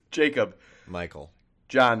Jacob. Michael.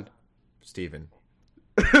 John. Stephen.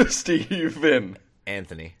 Stephen.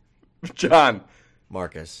 Anthony. John.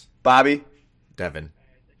 Marcus. Bobby. Devin.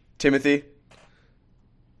 Timothy.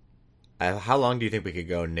 How long do you think we could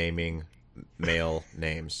go naming male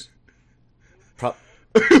names?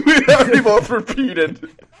 We already both repeated.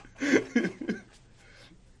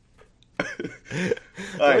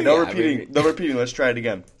 All right, no repeating. Let's try it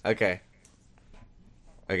again. Okay,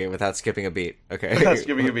 without skipping a beat. Okay. Without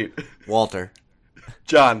skipping a beat. Walter.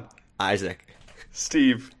 John. Isaac.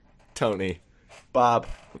 Steve. Tony. Bob.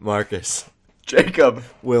 Marcus. Jacob.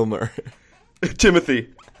 Wilmer.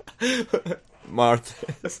 Timothy.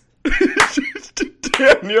 Martha.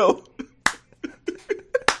 Daniel.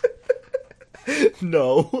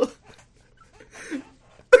 No.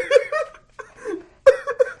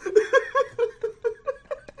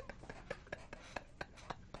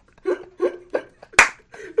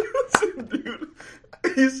 Dude,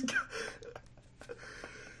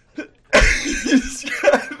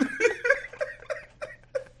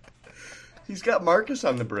 he's got Marcus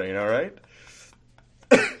on the brain, all right?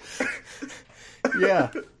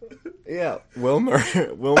 Yeah. Wilmer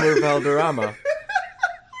Valderrama.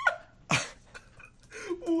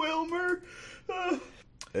 Wilmer.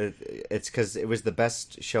 It's because it was the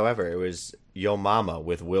best show ever. It was Yo Mama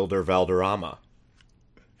with Wilder Valderrama.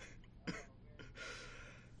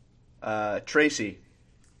 Tracy.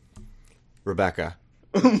 Rebecca.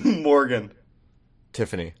 Morgan.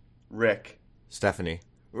 Tiffany. Rick. Stephanie.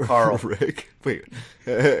 Carl. Rick. Wait.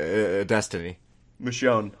 Destiny.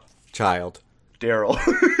 Michonne. Child. Daryl.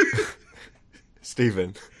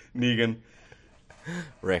 Stephen. Negan.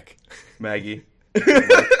 Rick. Maggie.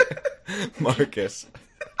 Marcus.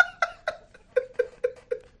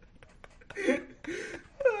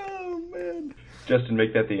 Oh, man. Justin,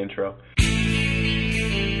 make that the intro.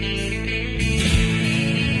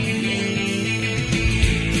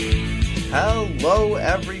 Hello,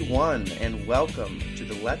 everyone, and welcome to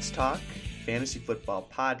the Let's Talk Fantasy Football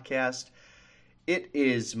Podcast. It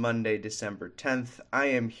is Monday, December 10th. I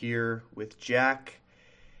am here with Jack.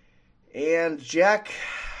 And Jack,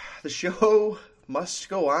 the show must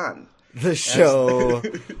go on. The show,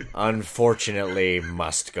 unfortunately,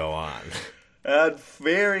 must go on.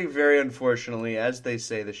 Very, very unfortunately, as they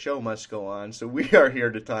say, the show must go on. So we are here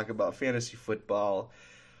to talk about fantasy football,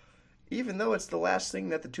 even though it's the last thing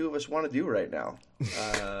that the two of us want to do right now.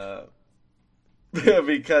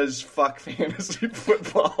 Because fuck fantasy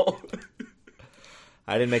football.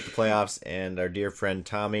 I didn't make the playoffs, and our dear friend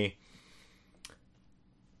Tommy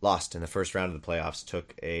lost in the first round of the playoffs.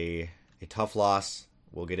 Took a tough loss.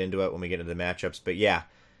 We'll get into it when we get into the matchups. But yeah,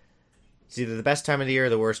 it's either the best time of the year or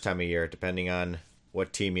the worst time of year, depending on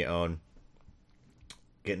what team you own.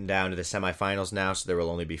 Getting down to the semifinals now, so there will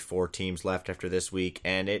only be 4 teams left after this week.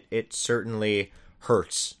 And it certainly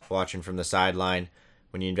hurts watching from the sideline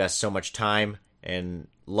when you invest so much time and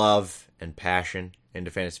love and passion into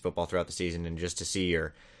fantasy football throughout the season, and just to see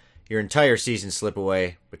your entire season slip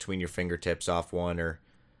away between your fingertips off one, or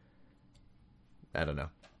I don't know,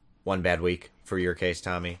 one bad week for your case,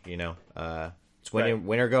 Tommy. You know, it's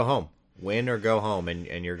win or go home. Win or go home,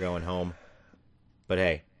 and you're going home. But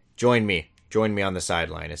hey, join me on the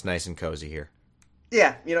sideline. It's nice and cozy here.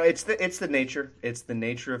 Yeah, you know, it's the nature. It's the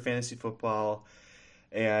nature of fantasy football,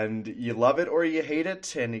 and you love it or you hate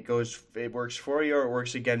it, and it works for you or it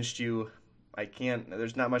works against you.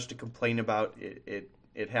 There's not much to complain about.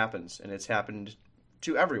 It happens, and it's happened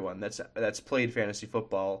to everyone that's played fantasy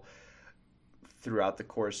football throughout the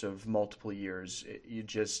course of multiple years.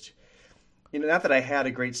 Not that I had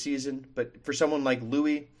a great season, but for someone like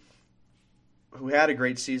Louis, who had a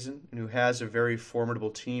great season and who has a very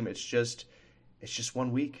formidable team, it's just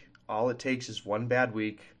 1 week. All it takes is one bad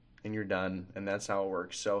week, and you're done, and that's how it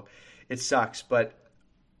works. So it sucks, but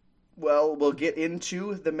well, we'll get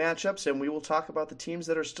into the matchups, and we will talk about the teams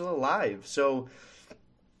that are still alive. So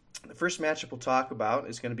the first matchup we'll talk about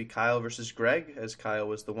is going to be Kyle versus Greg, as Kyle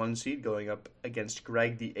was the 1 seed going up against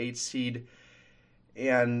Greg, the 8 seed.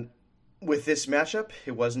 And with this matchup,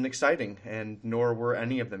 it wasn't exciting, and nor were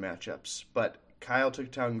any of the matchups. But Kyle took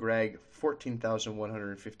down Greg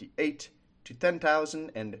 14,158 to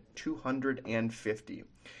 10,250.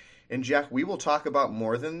 And Jack, we will talk about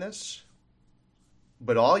more than this.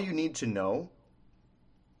 But all you need to know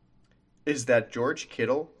is that George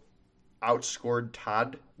Kittle outscored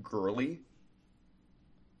Todd Gurley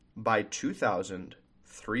by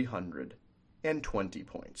 2,320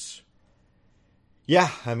 points. Yeah,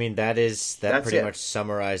 I mean, that's pretty it. much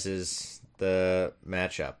summarizes the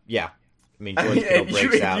matchup. Yeah. I mean, George Kittle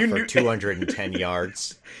breaks out for 210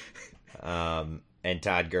 yards. And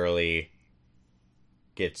Todd Gurley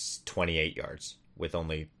gets 28 yards with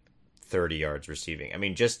only 30 yards receiving.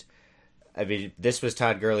 This was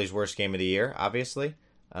Todd Gurley's worst game of the year, obviously.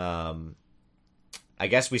 I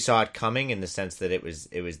guess we saw it coming in the sense that it was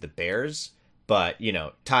the Bears, but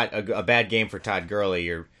a bad game for Todd Gurley.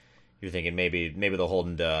 You're thinking maybe they'll hold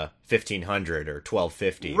him to 1,500 or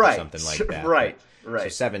 1,250 or something like that. Right. So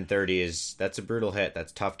 730 that's a brutal hit.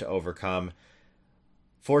 That's tough to overcome.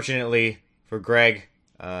 Fortunately for Greg,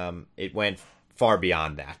 it went far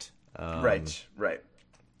beyond that. Right.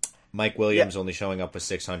 Mike Williams only showing up with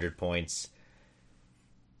 600 points.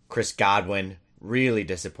 Chris Godwin, really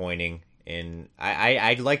disappointing.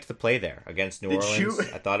 I liked the play there against New Orleans.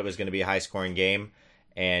 I thought it was going to be a high-scoring game,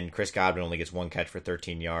 and Chris Godwin only gets one catch for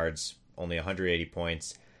 13 yards, only 180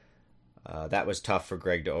 points. That was tough for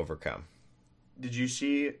Greg to overcome. Did you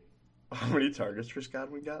see how many targets Chris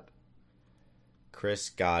Godwin got? Chris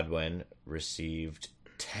Godwin received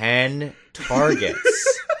 10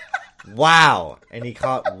 targets. Wow. And he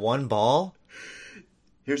caught one ball?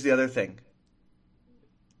 Here's the other thing.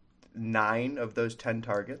 9 of those 10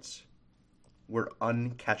 targets were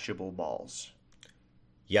uncatchable balls.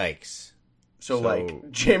 Yikes. So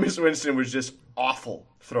Jameis Winston was just awful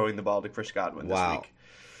throwing the ball to Chris Godwin this week.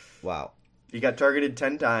 Wow. He got targeted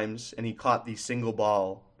 10 times, and he caught the single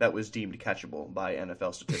ball that was deemed catchable by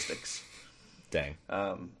NFL statistics. Dang.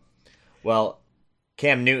 Well,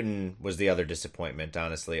 Cam Newton was the other disappointment,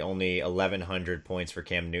 honestly. Only 1,100 points for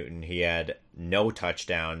Cam Newton. He had no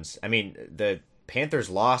touchdowns. I mean, the Panthers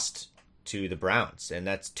lost to the Browns, and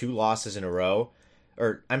that's 2 losses in a row.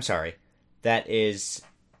 Or, I'm sorry, that is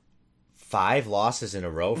 5 losses in a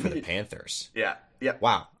row for the Panthers. Yeah.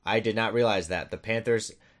 Wow, I did not realize that. The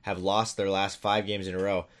Panthers have lost their last 5 games in a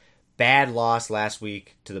row. Bad loss last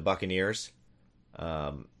week to the Buccaneers.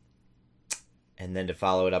 And then to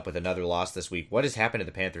follow it up with another loss this week. What has happened to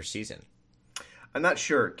the Panthers season? I'm not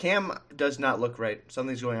sure. Cam does not look right.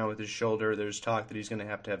 Something's going on with his shoulder. There's talk that he's going to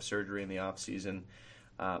have surgery in the offseason.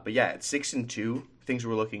 But yeah, at 6-2, things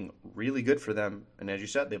were looking really good for them. And as you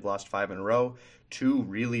said, they've lost 5 in a row. 2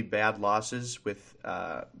 really bad losses with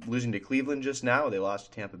losing to Cleveland just now. They lost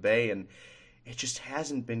to Tampa Bay, and it just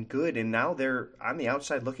hasn't been good. And now they're on the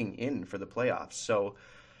outside looking in for the playoffs. So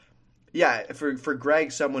yeah, for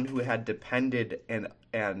Greg, someone who had depended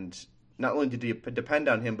and not only did he depend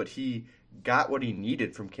on him, but he got what he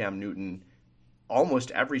needed from Cam Newton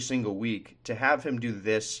almost every single week, to have him do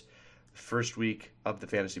this first week of the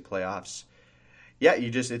fantasy playoffs. Yeah,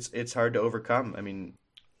 it's hard to overcome. I mean,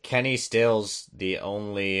 Kenny Stills, the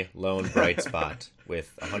only lone bright spot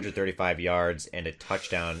with 135 yards and a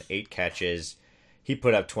touchdown, 8 catches. He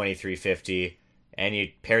put up 2350. And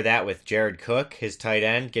you pair that with Jared Cook, his tight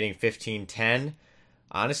end, getting 15-10.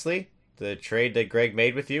 Honestly, the trade that Greg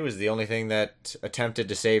made with you was the only thing that attempted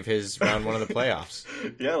to save his round 1 of the playoffs.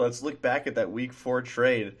 Yeah, let's look back at that week 4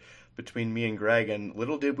 trade between me and Greg, and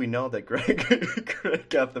little did we know that Greg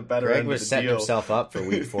got the better end of the deal. Greg was setting himself up for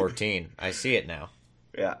week 14. I see it now.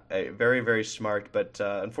 Yeah, very, very smart, but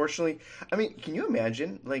unfortunately, I mean, can you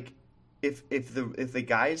imagine, like, if the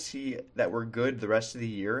guys that were good the rest of the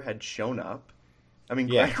year had shown up? I mean,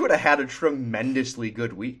 Greg would have had a tremendously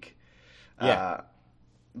good week. Yeah.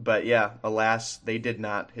 But yeah, alas, they did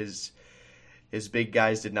not. His big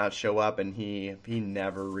guys did not show up, and he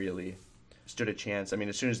never really stood a chance. I mean,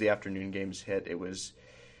 as soon as the afternoon games hit, it was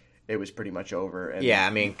pretty much over. And yeah, I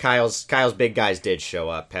mean, Kyle's big guys did show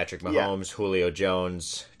up. Patrick Mahomes, Julio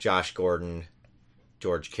Jones, Josh Gordon,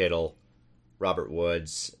 George Kittle, Robert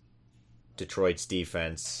Woods, Detroit's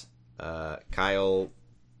defense.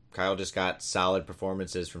 Kyle just got solid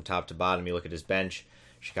performances from top to bottom. You look at his bench.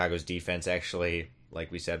 Chicago's defense actually,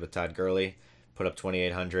 like we said with Todd Gurley, put up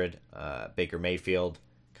 2,800. Baker Mayfield,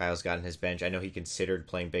 Kyle's got in his bench. I know he considered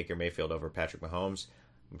playing Baker Mayfield over Patrick Mahomes.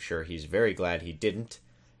 I'm sure he's very glad he didn't.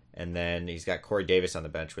 And then he's got Corey Davis on the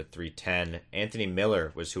bench with 310. Anthony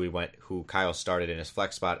Miller was who Kyle started in his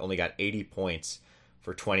flex spot. Only got 80 points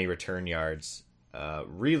for 20 return yards.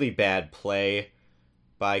 Really bad play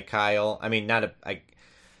by Kyle. I mean,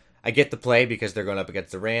 I get the play because they're going up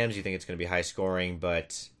against the Rams. You think it's going to be high scoring,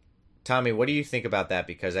 but Tommy, what do you think about that?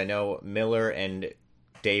 Because I know Miller and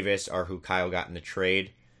Davis are who Kyle got in the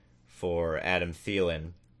trade for Adam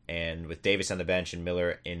Thielen, and with Davis on the bench and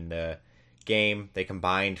Miller in the game, they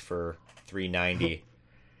combined for 390.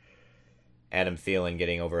 Adam Thielen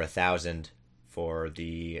getting over 1,000 for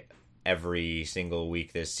the every single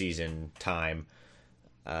week this season time.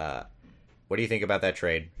 What do you think about that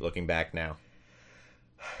trade, looking back now?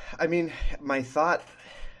 I mean, my thoughts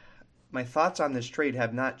on this trade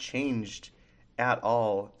have not changed at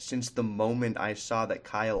all since the moment I saw that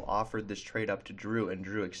Kyle offered this trade up to Drew and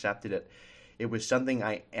Drew accepted it. It was something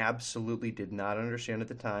I absolutely did not understand at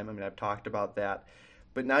the time. I mean, I've talked about that.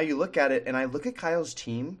 But now you look at it, and I look at Kyle's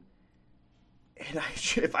team, and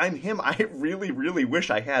if I'm him, I really, really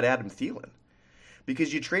wish I had Adam Thielen.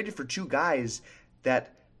 Because you traded for two guys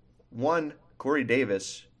that, one, Corey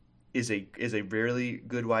Davis is a really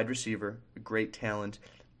good wide receiver, a great talent,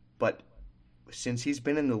 but since he's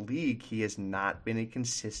been in the league, he has not been a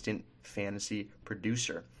consistent fantasy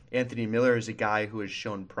producer. Anthony Miller is a guy who has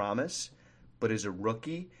shown promise, but as a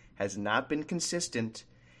rookie, has not been consistent,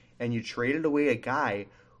 and you traded away a guy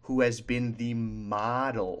who has been the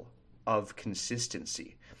model of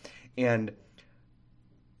consistency. And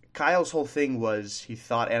Kyle's whole thing was he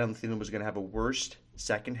thought Adam Thielen was going to have a worse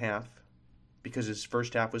second half because his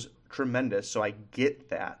first half was tremendous, so I get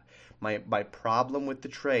that. My problem with the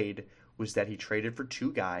trade was that he traded for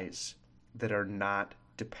two guys that are not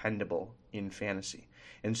dependable in fantasy.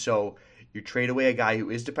 And so you trade away a guy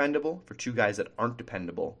who is dependable for two guys that aren't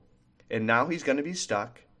dependable, and now he's going to be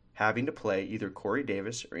stuck having to play either Corey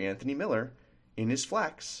Davis or Anthony Miller in his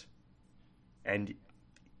flex, and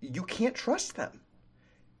you can't trust them.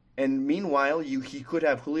 And meanwhile, he could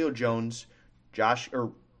have Julio Jones, Josh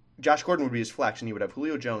Gordon would be his flex, and he would have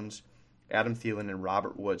Julio Jones, Adam Thielen, and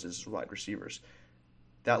Robert Woods as his wide receivers.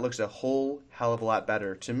 That looks a whole hell of a lot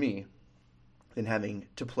better to me than having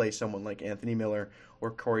to play someone like Anthony Miller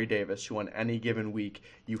or Corey Davis, who on any given week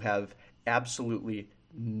you have absolutely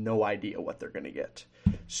no idea what they're going to get.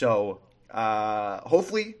 So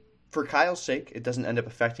hopefully, for Kyle's sake, it doesn't end up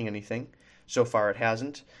affecting anything. So far, it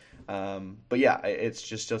hasn't. But yeah, it's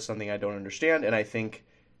just still something I don't understand. And I think,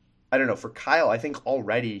 I don't know, for Kyle, I think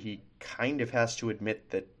already he kind of has to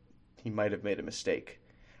admit that he might have made a mistake.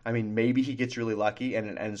 I mean, maybe he gets really lucky and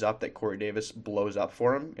it ends up that Corey Davis blows up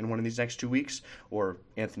for him in one of these next 2 weeks, or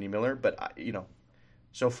Anthony Miller. But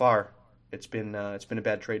so far it's been a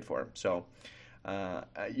bad trade for him. So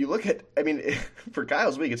you look at, I mean, for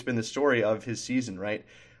Kyle's week, it's been the story of his season, right?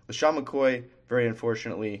 LaShawn McCoy,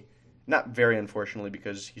 not very unfortunately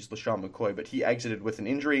because he's LaShawn McCoy, but he exited with an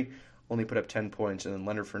injury, only put up 10 points, and then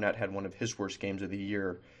Leonard Fournette had one of his worst games of the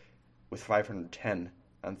year with 510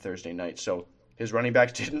 on Thursday night. So his running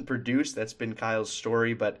backs didn't produce. That's been Kyle's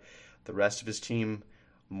story, but the rest of his team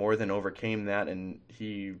more than overcame that, and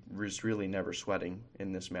he was really never sweating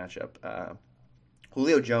in this matchup.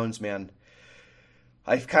 Julio Jones, man,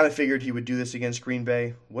 I kind of figured he would do this against Green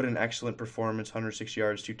Bay. What an excellent performance, 106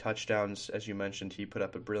 yards, 2 touchdowns. As you mentioned, he put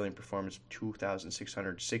up a brilliant performance,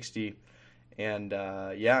 2,660. And,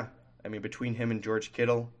 I mean, between him and George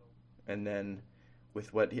Kittle, and then with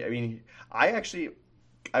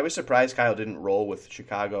I was surprised Kyle didn't roll with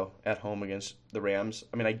Chicago at home against the Rams.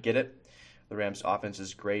 I mean, I get it. The Rams' offense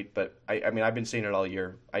is great, but I've been saying it all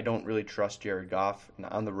year. I don't really trust Jared Goff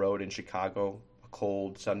on the road in Chicago, a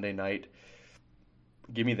cold Sunday night.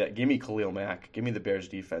 Give me that. Give me Khalil Mack. Give me the Bears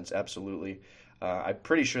defense. Absolutely. I'm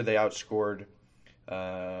pretty sure they outscored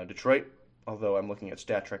Detroit, although I'm looking at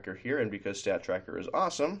Stat Tracker here, and because Stat Tracker is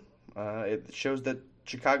awesome, it shows that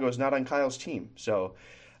Chicago is not on Kyle's team. So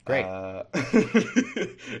great.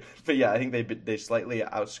 But yeah, I think they slightly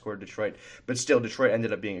outscored Detroit, but still Detroit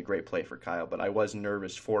ended up being a great play for Kyle. But I was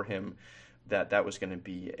nervous for him that was going to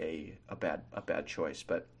be a bad choice.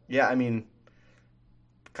 But yeah, I mean,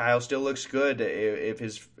 Kyle still looks good. If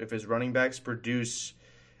his running backs produce,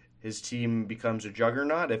 his team becomes a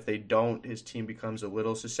juggernaut. If they don't, his team becomes a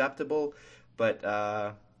little susceptible. But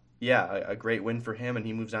a great win for him, and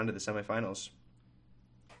he moves on to the semifinals.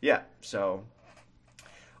 Yeah, so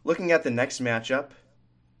looking at the next matchup,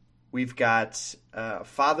 we've got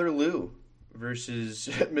Father Lou versus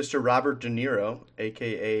Mr. Robert De Niro,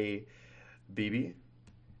 a.k.a. BB.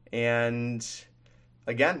 And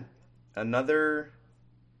again, another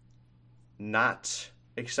not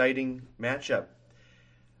exciting matchup.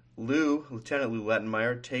 Lieutenant Lou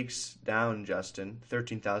Lettenmeyer takes down Justin,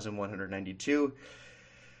 13,192.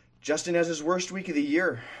 Justin has his worst week of the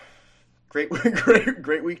year. Great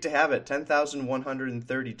week to have it,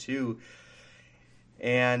 10,132.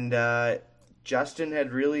 And Justin had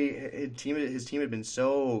his team had been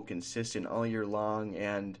so consistent all year long,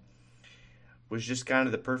 and was just kind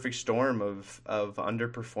of the perfect storm of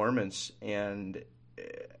underperformance. And I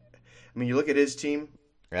mean, you look at his team.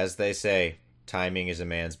 As they say, timing is a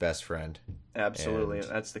man's best friend. Absolutely,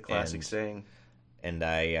 that's the classic saying. And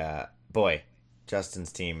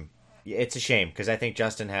Justin's team. It's a shame because I think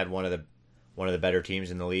Justin had one of the better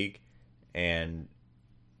teams in the league, and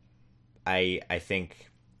I think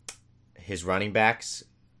his running backs.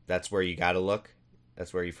 That's where you got to look.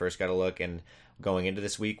 That's where you first got to look. And going into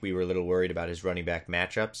this week, we were a little worried about his running back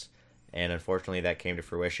matchups, and unfortunately, that came to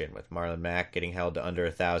fruition with Marlon Mack getting held to under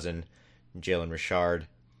 1,000 Jalen Richard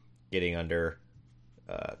getting under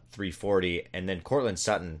 340. And then Cortland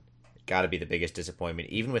Sutton, got to be the biggest disappointment.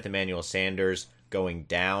 Even with Emmanuel Sanders going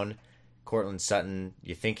down, Cortland Sutton,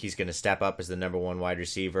 you think he's going to step up as the number one wide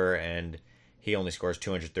receiver, and he only scores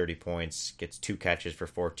 230 points, gets 2 catches for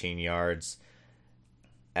 14 yards.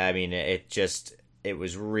 I mean, it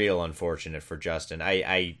was real unfortunate for Justin.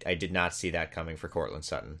 I did not see that coming for Cortland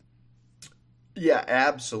Sutton. Yeah,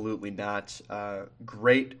 absolutely not.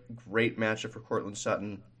 Great matchup for Cortland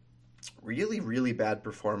Sutton. Really, really bad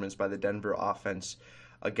performance by the Denver offense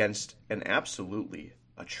against an absolutely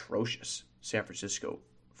atrocious San Francisco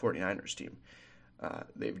 49ers team.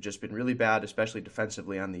 They've just been really bad, especially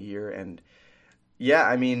defensively on the year. And yeah,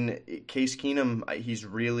 I mean, Case Keenum, he's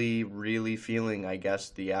really, really feeling, I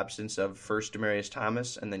guess, the absence of first Demaryius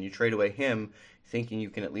Thomas, and then you trade away him thinking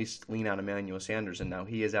you can at least lean on Emmanuel Sanders, and now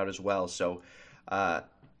he is out as well. So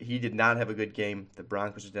he did not have a good game. The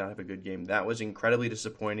Broncos did not have a good game. That was incredibly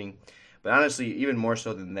disappointing. But honestly, even more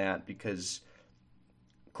so than that, because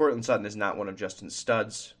Cortland Sutton is not one of Justin's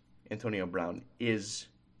studs. Antonio Brown is,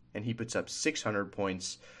 and he puts up 600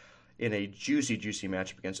 points in a juicy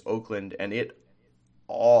matchup against Oakland, and it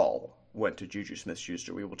all went to Juju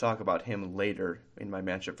Smith-Schuster. We will talk about him later in my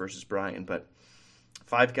matchup versus Brian, but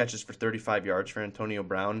 5 catches for 35 yards for Antonio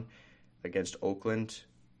Brown against Oakland.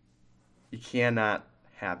 You cannot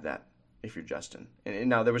have that if you're Justin. And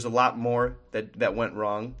now there was a lot more that went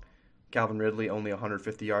wrong. Calvin Ridley only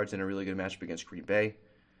 150 yards in a really good matchup against Green Bay.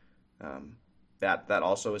 That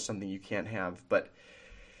also is something you can't have. But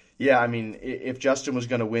yeah, I mean, if Justin was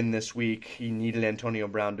going to win this week, he needed Antonio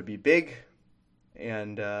Brown to be big,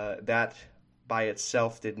 and that by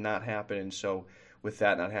itself did not happen. And so with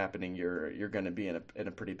that not happening, you're going to be in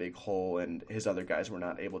a pretty big hole, and his other guys were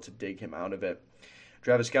not able to dig him out of it.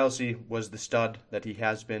 Travis Kelce was the stud that he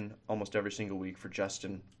has been almost every single week for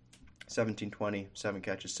Justin. 17-20, 7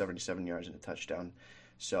 catches, 77 yards, and a touchdown.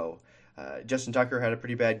 So Justin Tucker had a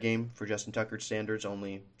pretty bad game for Justin Tucker. Sanders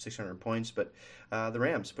only 600 points, but the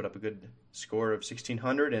Rams put up a good score of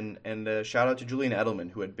 1,600. And shout out to Julian Edelman,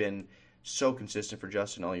 who had been so consistent for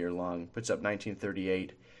Justin all year long. Puts up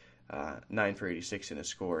 1938, 9 for 86 in a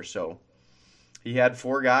score. So he had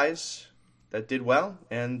 4 guys that did well,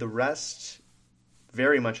 and the rest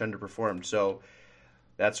very much underperformed. So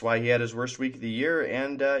that's why he had his worst week of the year,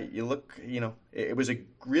 and it was a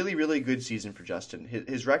really, really good season for Justin.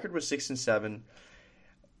 His record was 6-7.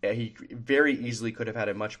 He very easily could have had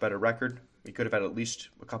a much better record. He could have had at least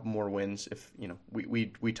a couple more wins. If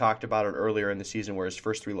we talked about it earlier in the season, where his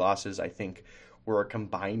first 3 losses, I think, were a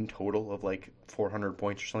combined total of like 400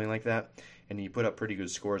 points or something like that, and he put up pretty good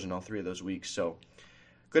scores in all 3 of those weeks. So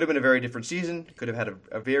could have been a very different season. Could have had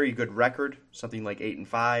a very good record, something like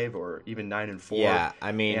 8-5 or even 9-4. Yeah,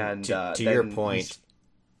 I mean, and, to your point,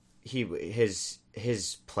 his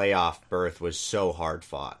playoff berth was so hard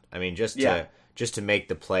fought. I mean, just to make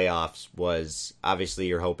the playoffs was, obviously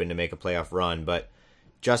you're hoping to make a playoff run, but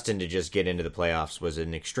Justin to just get into the playoffs was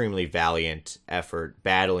an extremely valiant effort,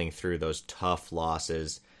 battling through those tough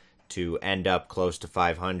losses to end up close to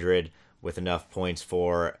 500 with enough points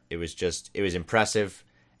for it was impressive.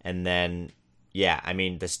 And then, yeah, I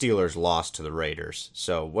mean, the Steelers lost to the Raiders.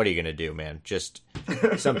 So what are you going to do, man? Just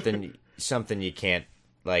something you can't,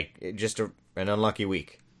 just an unlucky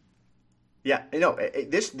week. Yeah,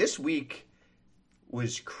 this week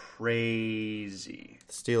was crazy.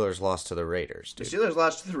 The Steelers lost to the Raiders, dude. The Steelers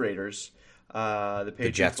lost to the Raiders. The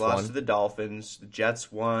Patriots lost to the Dolphins. The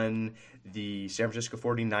Jets won. The San Francisco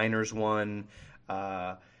 49ers won.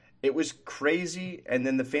 It was crazy, and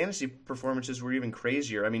then the fantasy performances were even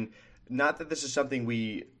crazier. I mean, not that this is something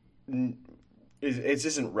it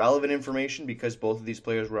isn't relevant information, because both of these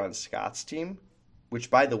players were on Scott's team,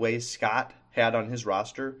 which, by the way, Scott had on his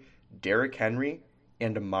roster Derrick Henry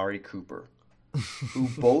and Amari Cooper, who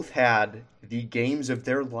both had the games of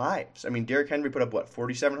their lives. I mean, Derrick Henry put up,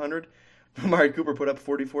 4,700? Amari Cooper put up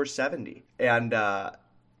 4,470. And,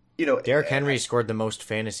 Derrick Henry scored the most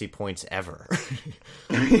fantasy points ever.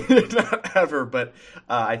 Not ever, but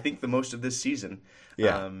I think the most of this season.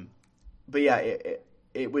 Yeah. But yeah,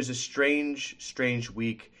 it was a strange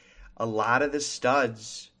week. A lot of the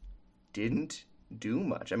studs didn't do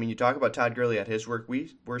much. I mean, you talk about Todd Gurley had his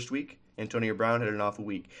worst week. Antonio Brown had an awful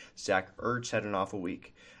week. Zach Ertz had an awful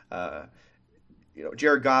week.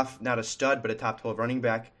 Jared Goff, not a stud, but a top 12 running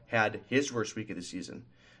back, had his worst week of the season.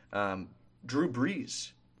 Drew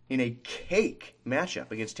Brees, in a cake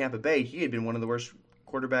matchup against Tampa Bay, he had been one of the worst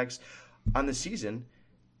quarterbacks on the season.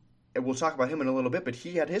 And we'll talk about him in a little bit, but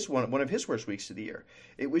he had one of his worst weeks of the year.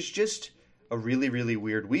 It was just a really, really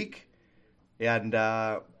weird week. And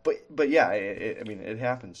But yeah, I mean, it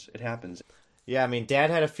happens. It happens. Yeah, I mean, Dad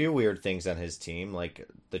had a few weird things on his team, like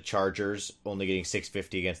the Chargers only getting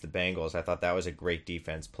 650 against the Bengals. I thought that was a great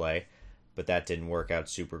defense play, but that didn't work out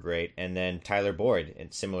super great. And then Tyler Boyd, in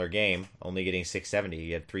a similar game, only getting 670.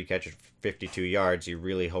 He had 3 catches for 52 yards. You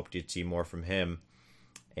really hoped you'd see more from him.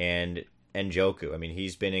 And Njoku, I mean,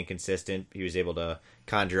 he's been inconsistent. He was able to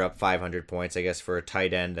conjure up 500 points, I guess, for a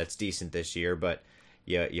tight end that's decent this year, but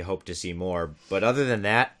you hope to see more. But other than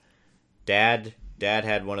that, Dad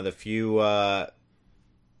had one of the few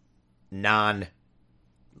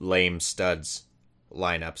non-lame studs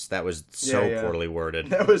lineups. That was so poorly worded.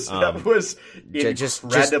 That was just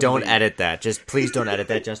don't edit that. Just please don't edit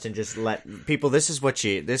that, Justin. Just let people. This is what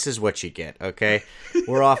you get. Okay,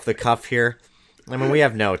 we're off the cuff here. I mean, we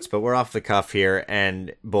have notes, but we're off the cuff here.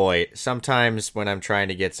 And boy, sometimes when I'm trying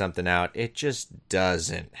to get something out, it just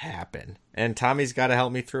doesn't happen. And Tommy's got to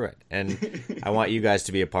help me through it. And I want you guys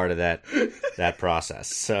to be a part of that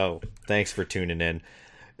process. So thanks for tuning in.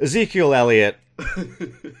 Ezekiel Elliott,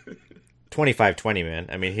 25-20, man.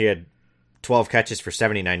 I mean, he had 12 catches for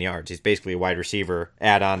 79 yards. He's basically a wide receiver.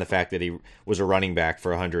 Add on the fact that he was a running back for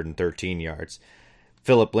 113 yards.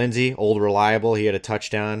 Phillip Lindsay, old reliable. He had a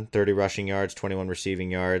touchdown, 30 rushing yards, 21 receiving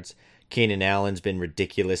yards. Keenan Allen's been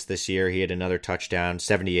ridiculous this year. He had another touchdown,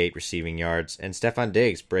 78 receiving yards. And Stephon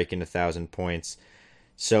Diggs breaking 1,000 points.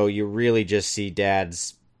 So you really just see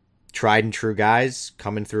Dad's tried and true guys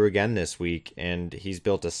coming through again this week. And he's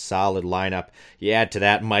built a solid lineup. You add to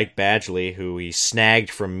that Mike Badgley, who he snagged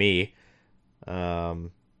from me,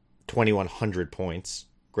 2,100 points.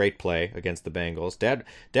 Great play against the Bengals. Dad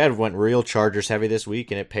went real Chargers heavy this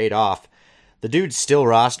week, and it paid off. The dude's still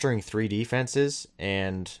rostering 3 defenses,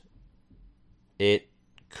 and it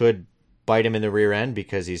could bite him in the rear end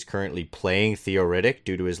because he's currently playing Theo Riddick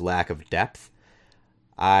due to his lack of depth.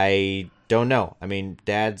 I don't know. I mean,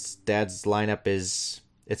 Dad's lineup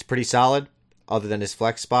it's pretty solid, other than his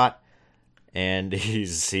flex spot. And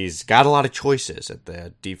he's got a lot of choices at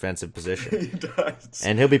the defensive position. He does.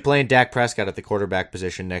 And he'll be playing Dak Prescott at the quarterback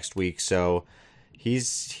position next week. So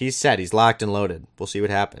he's set. He's locked and loaded. We'll see what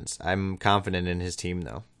happens. I'm confident in his team,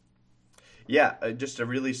 though. Yeah, just a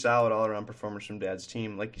really solid all-around performance from Dad's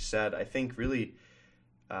team. Like you said, I think really,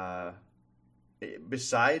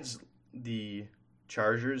 besides the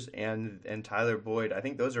Chargers and Tyler Boyd, I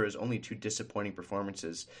think those are his only 2 disappointing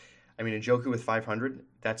performances. I mean, Njoku with 500,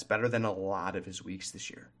 that's better than a lot of his weeks this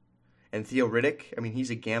year. And Theo Riddick, I mean, he's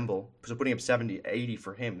a gamble. So putting up 70, 80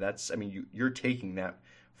 for him, you're taking that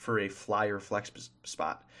for a flyer flex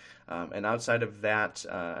spot. And outside of that,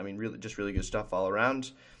 really good stuff all around.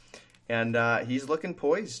 And he's looking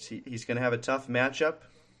poised. He's going to have a tough matchup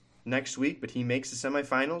next week, but he makes the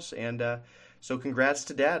semifinals. And so congrats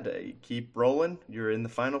to Dad. Keep rolling. You're in the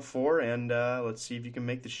Final Four, and let's see if you can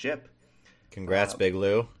make the ship. Congrats, Big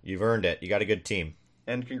Lou. You've earned it. You got a good team.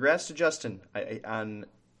 And congrats to Justin on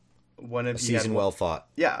one of a season well fought.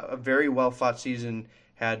 Yeah, a very well fought season.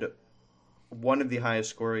 Had one of the highest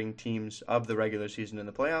scoring teams of the regular season in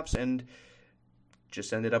the playoffs, and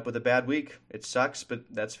just ended up with a bad week. It sucks, but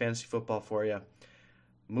that's fantasy football for you.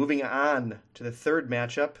 Moving on to the third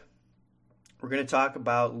matchup, we're going to talk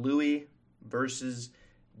about Louis versus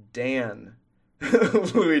Dan.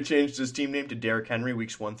 Louis changed his team name to Derrick Henry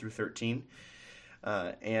weeks 1 through 13.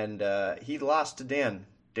 And he lost to Dan.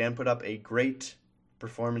 Dan put up a great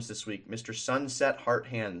performance this week. Mr. Sunset Heart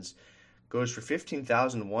Hands goes for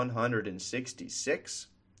 15,166.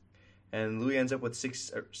 And Louis ends up with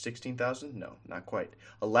 16,000? No, not quite.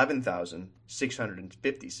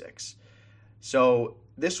 11,656. So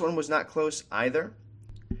this one was not close either.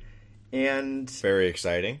 And very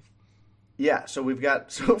exciting. Yeah, so we've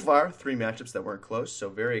got, so far, 3 matchups that weren't close, so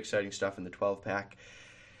very exciting stuff in the 12-pack.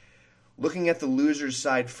 Looking at the loser's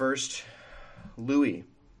side first, Louis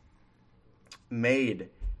made...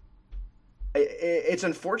 It's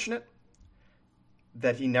unfortunate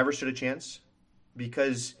that he never stood a chance,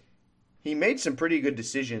 because he made some pretty good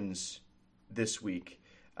decisions this week.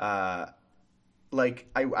 I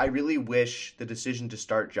really wish the decision to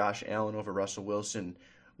start Josh Allen over Russell Wilson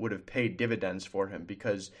would have paid dividends for him,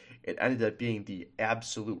 because it ended up being the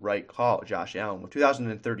absolute right call. Josh Allen with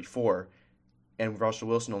 2,034, and Russell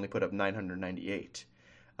Wilson only put up 998.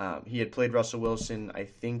 He had played Russell Wilson, I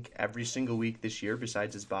think, every single week this year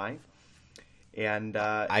besides his bye. And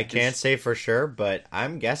I can't say for sure, but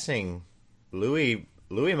I'm guessing Louis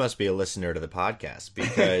must be a listener to the podcast,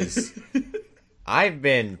 because I've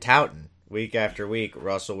been touting week after week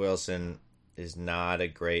Russell Wilson is not a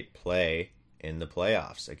great play in the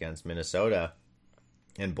playoffs against Minnesota.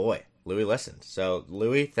 And boy, Louis listens. So,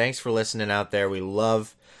 Louis, thanks for listening out there. I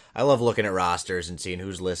love looking at rosters and seeing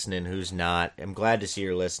who's listening, who's not. I'm glad to see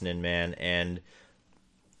you're listening, man. And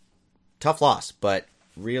tough loss, but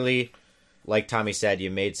really, like Tommy said,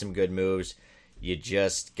 you made some good moves. You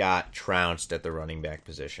just got trounced at the running back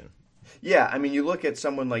position. Yeah, I mean, you look at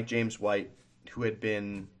someone like James White, who had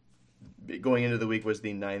been going into the week was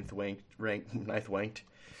the ninth ranked.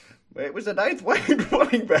 It was the ninth ranked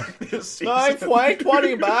running back this season. Ninth ranked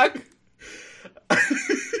running back.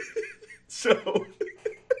 So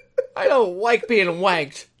I don't like being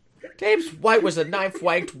wanked. James White was a ninth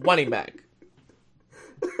ranked running back.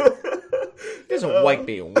 He doesn't like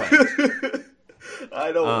being wanked.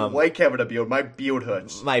 I don't like having a beard. My beard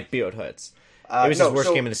hurts. My beard hurts. It was his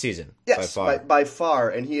worst game of the season. Yes, by far. By far.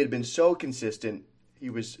 And he had been so consistent. He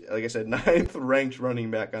was, like I said, ninth ranked running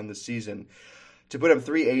back on the season. To put up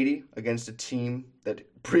 380 against a team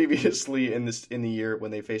that previously in the year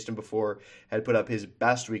when they faced him before had put up his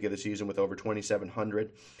best week of the season with over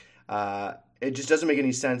 2,700. It just doesn't make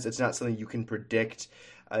any sense. It's not something you can predict.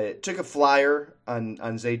 It took a flyer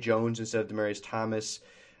on Zay Jones instead of Demaryius Thomas.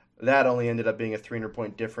 That only ended up being a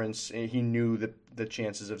 300-point difference. He knew the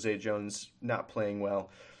chances of Zay Jones not playing well,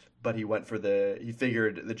 but he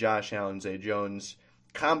figured the Josh Allen Zay Jones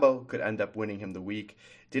combo could end up winning him the week.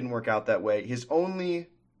 Didn't work out that way. His only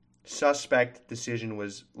suspect decision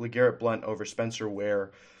was LeGarrette Blount over Spencer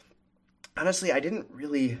Ware. Honestly, I didn't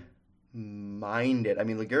really mind it. I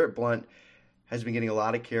mean, LeGarrette Blount has been getting a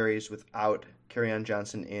lot of carries without Kerryon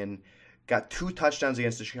Johnson in. Got 2 touchdowns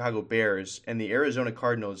against the Chicago Bears, and the Arizona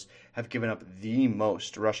Cardinals have given up the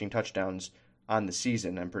most rushing touchdowns on the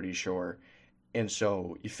season, I'm pretty sure. And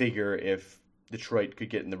so you figure if Detroit could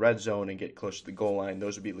get in the red zone and get close to the goal line,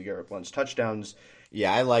 those would be LeGarrette Blount's touchdowns.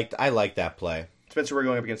 Yeah, I liked that play. Spencer Ware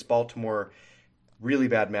going up against Baltimore, really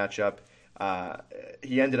bad matchup.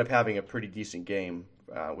 He ended up having a pretty decent game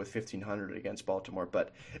with 1,500 against Baltimore,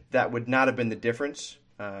 but that would not have been the difference.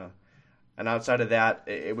 And outside of that,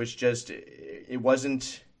 it was just it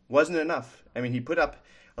wasn't enough. I mean, he put up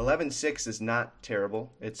 11.6 is not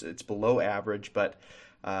terrible. It's below average, but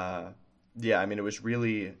yeah, I mean, it was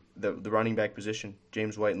really the running back position,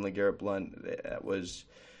 James White and LeGarrette Blount.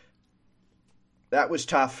 That was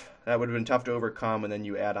tough. That would have been tough to overcome, and then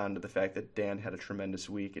you add on to the fact that Dan had a tremendous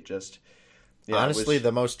week. It just honestly,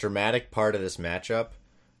 the most dramatic part of this matchup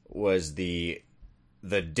was the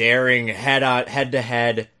daring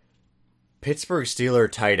head-to-head Pittsburgh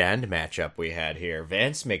Steelers tight end matchup we had here.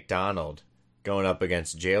 Vance McDonald going up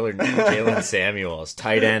against Jalen Samuels,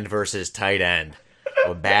 tight end versus tight end.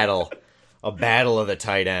 A battle of the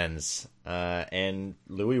tight ends. And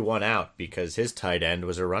Louis won out because his tight end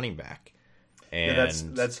was a running back. And yeah,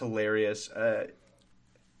 that's hilarious.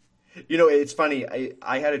 It's funny.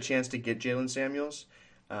 I had a chance to get Jalen Samuels,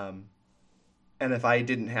 and if I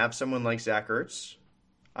didn't have someone like Zach Ertz,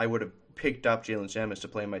 I would have picked up Jalen Samuels to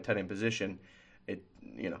play in my tight end position.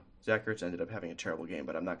 Zach Ertz ended up having a terrible game,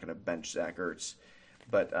 but I'm not going to bench Zach Ertz.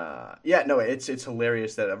 But it's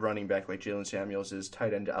hilarious that a running back like Jalen Samuels is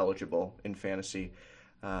tight end eligible in fantasy,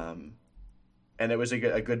 and it was a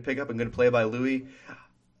good pickup and good play by Louis.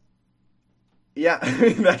 Yeah, I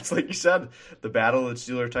mean, that's like you said, the battle of the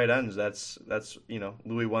Steelers tight ends. That's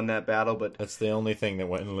Louis won that battle, but that's the only thing that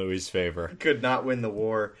went in Louis' favor. Could not win the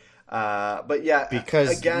war. But yeah,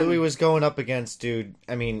 because again, Louis was going up against, dude.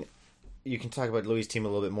 I mean, you can talk about Louis' team a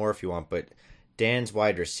little bit more if you want, but Dan's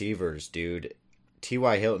wide receivers, dude.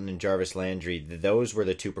 T.Y. Hilton and Jarvis Landry, those were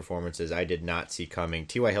the 2 performances I did not see coming.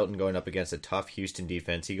 T.Y. Hilton going up against a tough Houston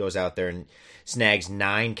defense. He goes out there and snags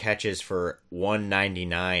 9 catches for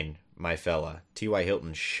 199, my fella. T.Y.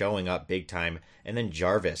 Hilton showing up big time. And then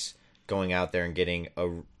Jarvis going out there and getting a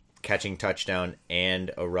catching touchdown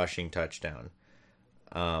and a rushing touchdown.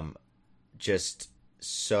 Just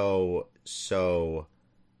so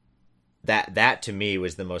that to me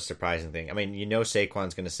was the most surprising thing. I mean,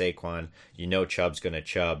 Saquon's going to Saquon, Chubb's going to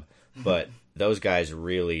Chubb, but those guys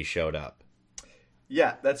really showed up.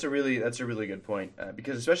 Yeah, that's a really good point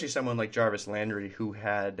because especially someone like Jarvis Landry who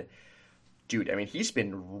had, he's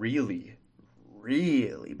been really,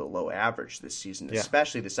 really below average this season,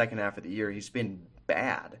 especially the second half of the year. He's been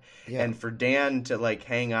bad. Yeah. And for Dan to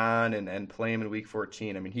hang on and play him in week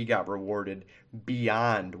 14, he got rewarded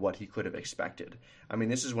beyond what he could have expected.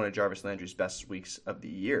 This is one of Jarvis Landry's best weeks of the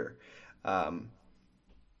year.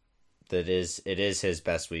 It is his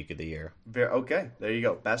best week of the year. Okay, there you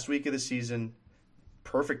go. Best week of the season.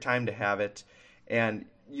 Perfect time to have it. And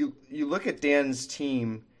you look at Dan's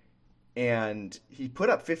team, and he put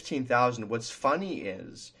up 15,000. What's funny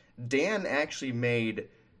is Dan actually made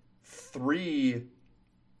 3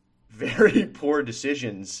 very poor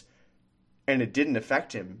decisions and it didn't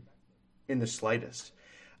affect him in the slightest.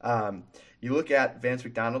 You look at Vance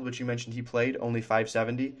McDonald, which you mentioned he played, only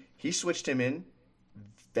 570. He switched him in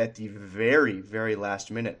at the very, very last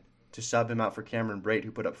minute to sub him out for Cameron Brate,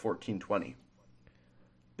 who put up 1420.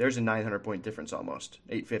 There's a 900-point difference almost,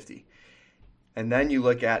 850. And then you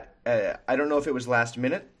look at, I don't know if it was last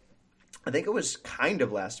minute. I think it was kind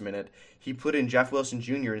of last minute. He put in Jeff Wilson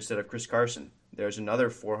Jr. instead of Chris Carson. There's another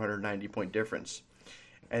 490-point difference.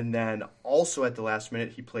 And then also at the last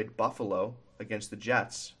minute, he played Buffalo against the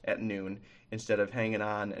Jets at noon instead of hanging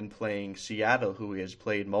on and playing Seattle, who he has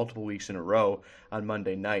played multiple weeks in a row on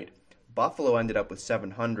Monday night. Buffalo ended up with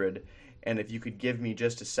 700, and if you could give me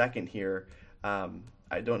just a second here,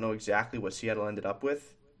 I don't know exactly what Seattle ended up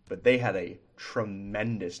with, but they had a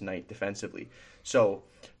tremendous night defensively. So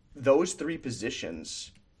those three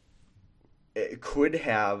positions could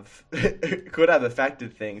have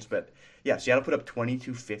affected things, but yeah, Seattle put up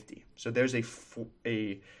 2250. So there's a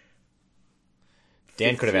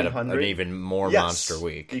Dan could have had an even more monster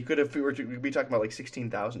week. He could have. We'd be talking about like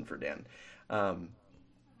 16,000 for Dan,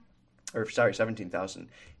 or sorry, 17,000.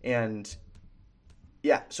 And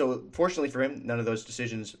yeah, so fortunately for him, none of those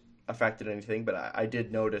decisions affected anything. But I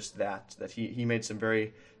did notice that he made some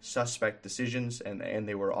very suspect decisions, and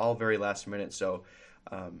they were all very last minute. So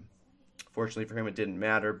fortunately for him, it didn't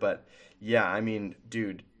matter. But yeah, I mean,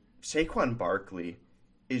 dude, Saquon Barkley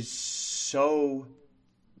is so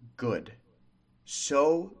good.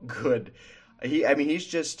 So good. He's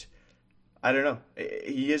just, I don't know.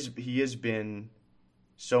 He has been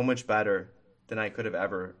so much better than I could have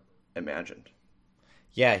ever imagined.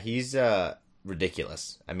 Yeah, he's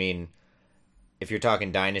ridiculous. I mean, if you're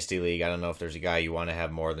talking Dynasty League, I don't know if there's a guy you want to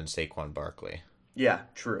have more than Saquon Barkley. Yeah,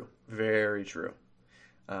 true. Very true.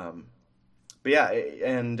 But yeah,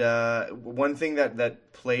 and one thing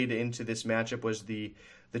that played into this matchup was the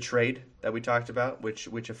trade that we talked about,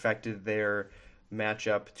 which affected their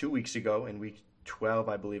matchup 2 weeks ago in week 12,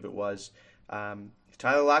 I believe it was.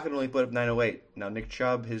 Tyler Lockett only put up 908. Now, Nick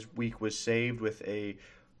Chubb, his week was saved with a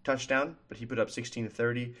touchdown, but he put up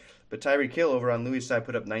 1630. But Tyreek Hill over on Louis' side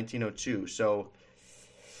put up 1902. So,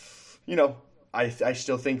 you know, I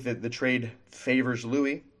still think that the trade favors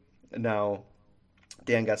Louis. Now,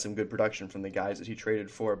 Dan got some good production from the guys that he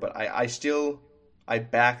traded for, but I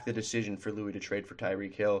back the decision for Louis to trade for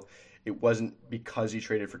Tyreek Hill. It wasn't because he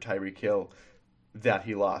traded for Tyreek Hill that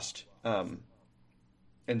he lost.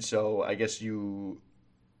 And so I guess you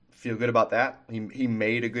feel good about that. He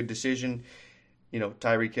made a good decision. You know,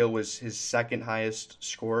 Tyreek Hill was his second highest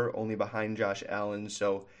scorer, only behind Josh Allen.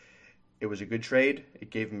 So it was a good trade. It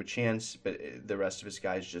gave him a chance, but the rest of his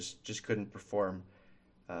guys just couldn't perform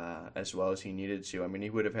as well as he needed to. I mean, he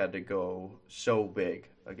would have had to go so big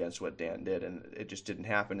against what Dan did, and it just didn't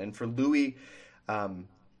happen. And for Louis,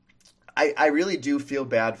 I really do feel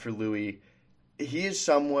bad for Louis. He is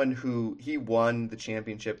someone who he won the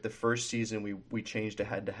championship the first season we changed to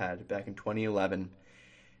head-to-head back in 2011.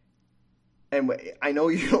 And I know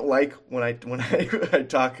you don't like when I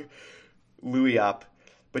talk Louis up,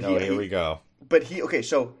 but here we go. But okay,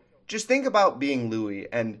 so just think about being Louis,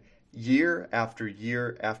 and year after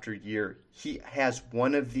year after year, he has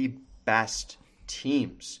one of the best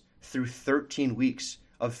teams through 13 weeks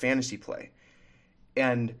of fantasy play.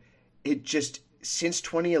 And it just, since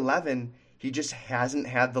 2011, he just hasn't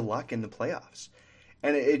had the luck in the playoffs.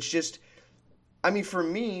 And it's just, I mean, for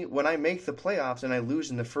me, when I make the playoffs and I lose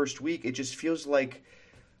in the first week, it just feels like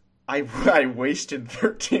I wasted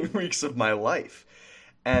 13 weeks of my life.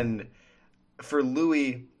 And for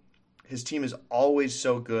Louis, his team is always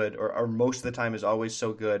so good, or most of the time is always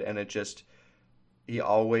so good, and he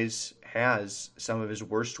always has some of his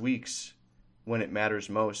worst weeks when it matters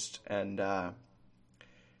most. And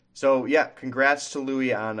so, yeah, congrats to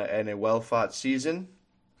Louis on a well-fought season.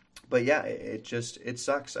 But, yeah, it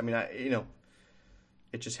sucks. I mean,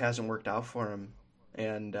 it just hasn't worked out for him.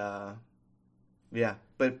 And, yeah.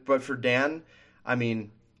 But for Dan, I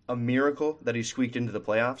mean, a miracle that he squeaked into the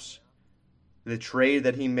playoffs. The trade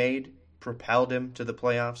that he made propelled him to the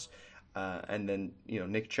playoffs. And then,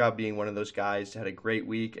 Nick Chubb being one of those guys had a great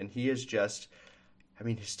week. And he is just, I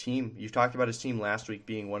mean, his team, you talked about his team last week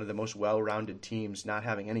being one of the most well-rounded teams, not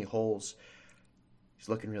having any holes. He's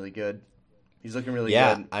looking really good. He's looking really good.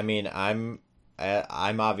 Yeah, I mean, I'm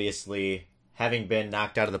obviously, having been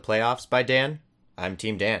knocked out of the playoffs by Dan, I'm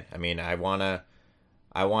Team Dan. I mean, I want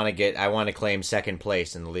to claim second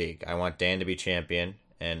place in the league. I want Dan to be champion,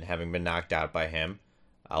 and having been knocked out by him,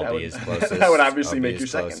 I'll be his closest. That would obviously make you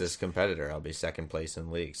second. Closest competitor. I'll be second place in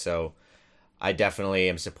the league. So I definitely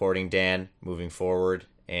am supporting Dan moving forward,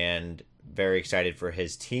 and very excited for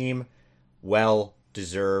his team. Well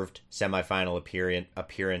deserved semifinal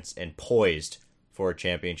appearance and poised for a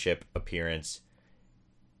championship appearance,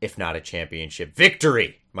 if not a championship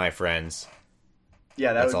victory, my friends.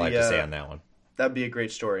 Yeah, that's all I have to say on that one. That'd be a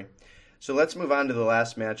great story. So let's move on to the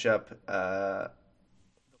last matchup.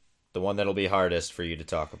 The one that'll be hardest for you to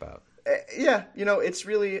talk about. Yeah, it's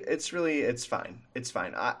fine. It's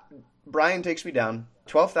fine. Brian takes me down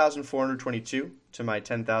 12,422 to my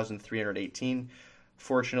 10,318.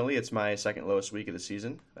 Fortunately, it's my second lowest week of the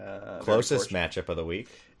season. Closest matchup of the week.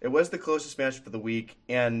 It was the closest matchup of the week,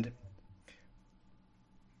 and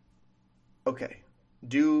okay,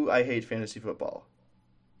 do I hate fantasy football?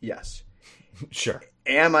 Yes. Sure.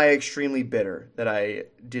 Am I extremely bitter that I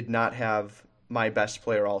did not have my best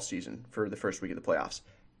player all season for the first week of the playoffs?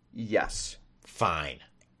 Yes. Fine.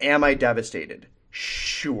 Am I devastated?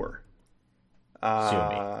 Sure. Sue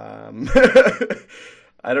me.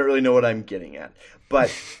 I don't really know what I'm getting at,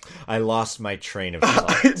 but I lost my train of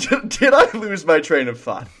thought. Did I lose my train of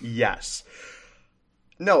thought? Yes.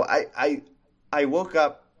 No, I woke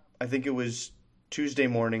up, I think it was Tuesday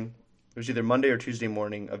morning. It was either Monday or Tuesday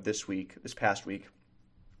morning of this past week.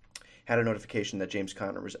 Had a notification that James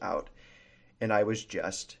Conner was out, and I was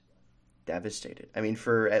just devastated. I mean,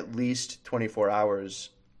 for at least 24 hours,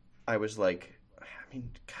 I was like,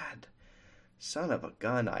 God, son of a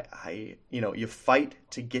gun. You fight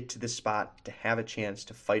to get to this spot, to have a chance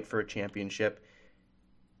to fight for a championship.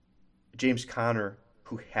 James Conner,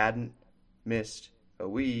 who hadn't missed a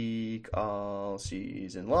week all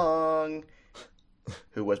season long,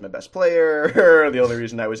 who was my best player, the only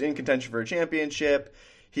reason I was in contention for a championship,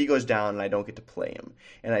 he goes down and I don't get to play him.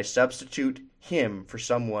 And I substitute him for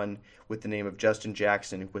someone with the name of Justin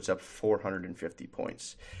Jackson, who puts up 450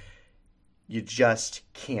 points. You just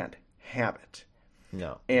can't have it.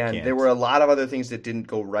 No. And there were a lot of other things that didn't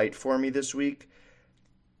go right for me this week,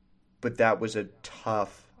 but that was a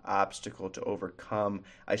tough obstacle to overcome.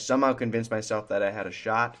 I somehow convinced myself that I had a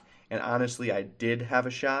shot, and honestly, I did have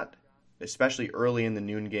a shot, especially early in the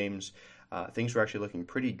noon games. Things were actually looking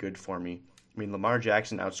pretty good for me. I mean, Lamar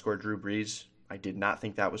Jackson outscored Drew Brees. I did not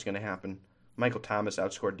think that was going to happen. Michael Thomas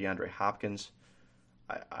outscored DeAndre Hopkins.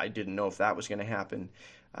 I didn't know if that was going to happen.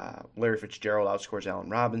 Larry Fitzgerald outscores Allen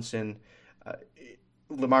Robinson.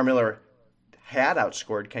 Lamar Miller had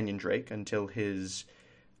outscored Kenyon Drake until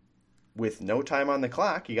with no time on the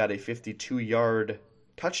clock, he got a 52-yard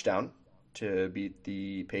touchdown to beat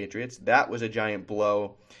the Patriots. That was a giant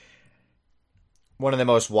blow. One of the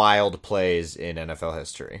most wild plays in NFL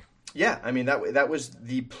history. Yeah, I mean, that was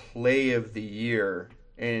the play of the year.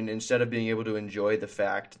 And instead of being able to enjoy the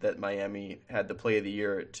fact that Miami had the play of the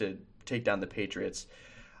year to take down the Patriots,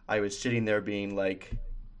 I was sitting there being like,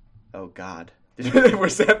 oh, God.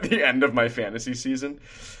 Was that the end of my fantasy season?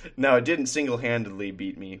 No, it didn't single-handedly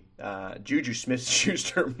beat me. Juju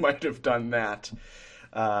Smith-Schuster might have done that.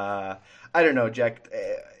 I don't know, Jack.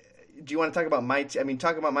 Do you want to talk about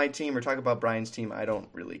talk about my team or talk about Brian's team? I don't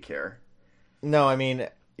really care. No, I mean,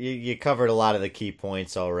 you covered a lot of the key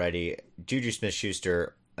points already. Juju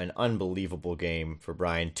Smith-Schuster, an unbelievable game for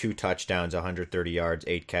Brian. 2 touchdowns, 130 yards,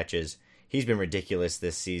 8 catches. He's been ridiculous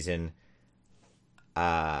this season.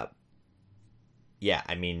 Yeah,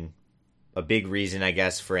 I mean, a big reason, I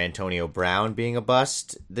guess, for Antonio Brown being a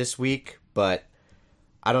bust this week, but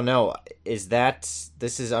I don't know.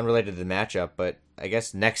 This is unrelated to the matchup, but I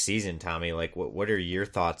guess next season, Tommy, like, what are your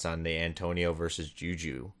thoughts on the Antonio versus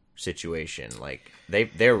Juju situation? Like,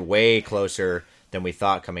 they're way closer than we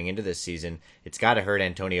thought coming into this season. It's got to hurt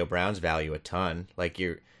Antonio Brown's value a ton. Like,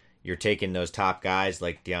 you're taking those top guys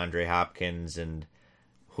like DeAndre Hopkins and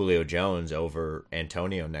Julio Jones over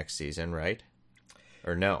Antonio next season, right?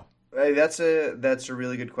 Or no? That's a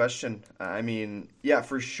really good question. I mean, yeah,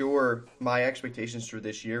 for sure. My expectations for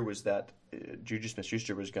this year was that Juju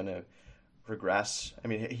Smith-Schuster was going to regress. I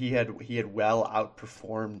mean, he had well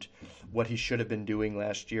outperformed what he should have been doing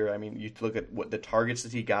last year. I mean, you look at what the targets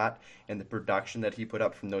that he got and the production that he put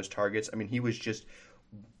up from those targets. I mean, he was just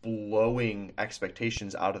blowing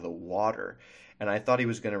expectations out of the water. And I thought he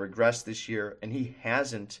was going to regress this year, and he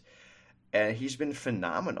hasn't. And he's been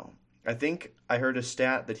phenomenal. I think I heard a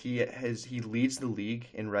stat that he leads the league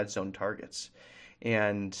in red zone targets,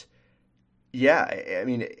 and yeah, I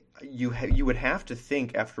mean you would have to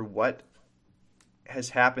think after what has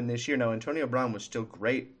happened this year. Now Antonio Brown was still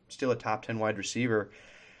great, still a top 10 wide receiver,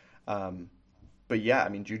 but yeah, I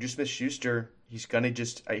mean Juju Smith-Schuster, he's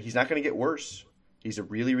not gonna get worse. He's a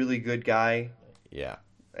really, really good guy. Yeah.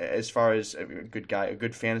 As far as a good guy, a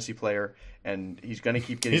good fantasy player, and he's going to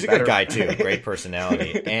keep getting better. He's a good guy, too. Great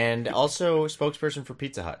personality. And also spokesperson for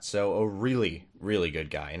Pizza Hut. So a really, really good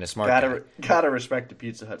guy and a smart guy. Gotta respect the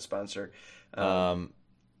Pizza Hut sponsor.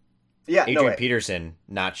 Yeah, Adrian Peterson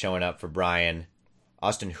not showing up for Brian.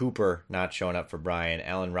 Austin Hooper not showing up for Brian.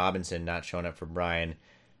 Allen Robinson not showing up for Brian.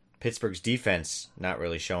 Pittsburgh's defense not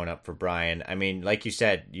really showing up for Brian. I mean, like you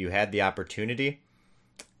said, you had the opportunity,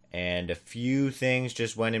 and a few things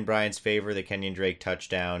just went in Brian's favor. The Kenyon Drake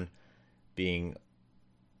touchdown being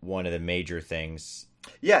one of the major things.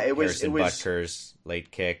 Yeah, it was Butker's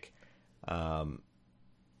late kick. I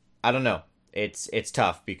don't know. It's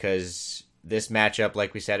tough because this matchup,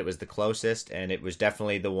 like we said, it was the closest, and it was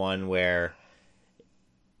definitely the one where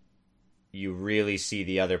you really see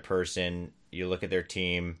the other person. You look at their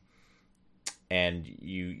team, and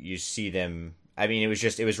you see them. I mean, it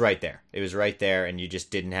was right there. It was right there, and you just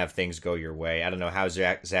didn't have things go your way. I don't know how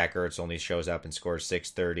Zach Ertz only shows up and scores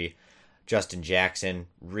 630. Justin Jackson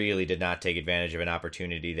really did not take advantage of an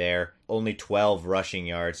opportunity there. Only 12 rushing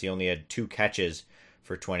yards. He only had 2 catches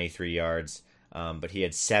for 23 yards, but he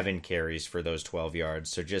had 7 carries for those 12 yards.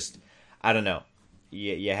 So just, I don't know.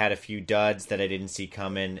 You had a few duds that I didn't see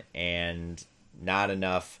coming, and not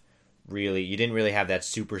enough. Really, you didn't really have that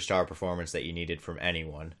superstar performance that you needed from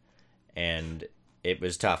anyone, and it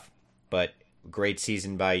was tough. But great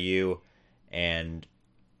season by you, and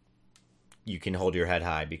you can hold your head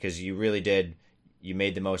high because you really did. You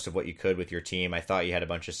made the most of what you could with your team. I thought you had a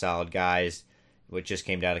bunch of solid guys, which just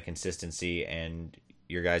came down to consistency, and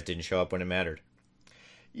your guys didn't show up when it mattered.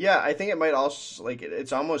 Yeah, I think it might also,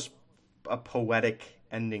 it's almost a poetic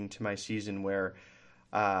ending to my season where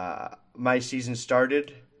my season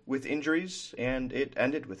started with injuries and it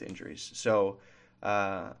ended with injuries. So,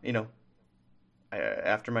 after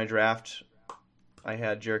my draft, I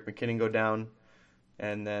had Jerick McKinnon go down.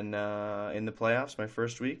 And then in the playoffs, my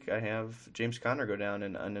first week, I have James Conner go down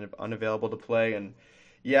and unavailable to play. And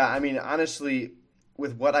yeah, I mean, honestly,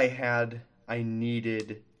 with what I had,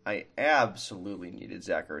 I absolutely needed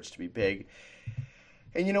Zach Ertz to be big.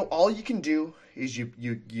 And all you can do is you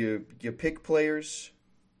pick players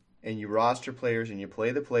and you roster players and you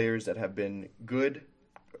play the players that have been good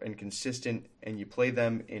and consistent, and you play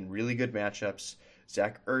them in really good matchups.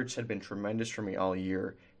 Zach Ertz had been tremendous for me all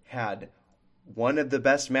year. Had one of the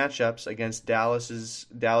best matchups against Dallas.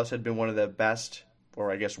 Dallas had been one of the best,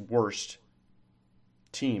 or I guess worst,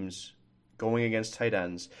 teams going against tight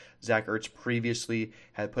ends. Zach Ertz previously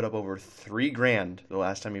had put up over $3,000 the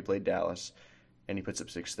last time he played Dallas, and he puts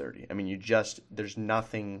up 630. I mean, there's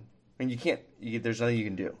nothing. I mean, there's nothing you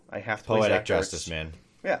can do. I have to play poetic Zach justice, Ertz. man.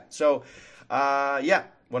 Yeah. So,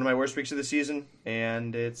 one of my worst weeks of the season,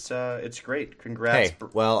 and it's great. Congrats. Hey,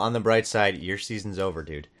 well, on the bright side, your season's over,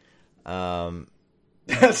 dude.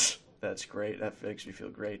 That's great. That makes me feel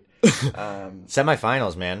great.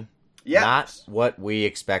 Semifinals, man. Yeah. Not what we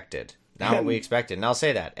expected. Not what we expected. And I'll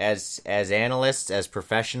say that as analysts, as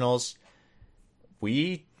professionals,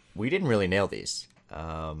 we didn't really nail these.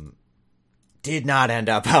 Did not end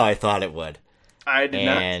up how I thought it would. I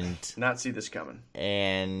did not see this coming.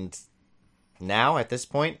 And now at this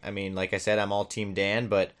point, I mean, like I said, I'm all Team Dan,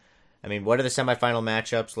 but I mean, what are the semifinal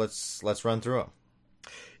matchups? Let's run through them.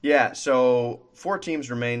 Yeah, so 4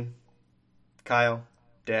 teams remain: Kyle,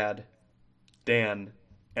 Dad, Dan,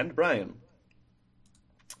 and Brian.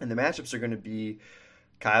 And the matchups are going to be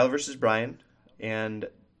Kyle versus Brian and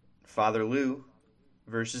Father Lou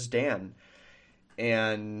versus Dan.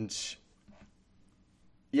 And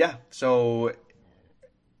yeah, so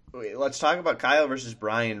let's talk about Kyle versus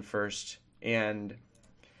Brian first. And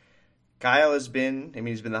Kyle he's been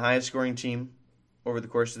the highest scoring team over the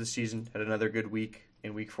course of the season, had another good week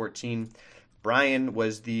in week 14. Brian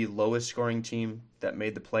was the lowest scoring team that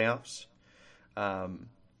made the playoffs.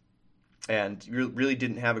 And really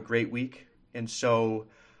didn't have a great week. And so,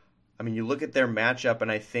 I mean, you look at their matchup,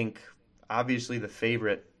 and I think obviously the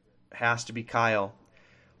favorite has to be Kyle.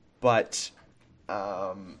 But,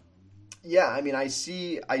 I mean, I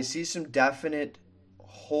see some definite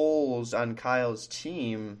holes on Kyle's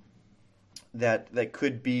team that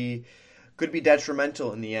could be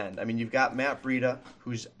detrimental in the end. I mean, you've got Matt Breida,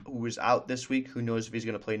 who was out this week. Who knows if he's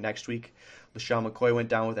going to play next week? LaShawn McCoy went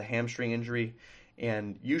down with a hamstring injury.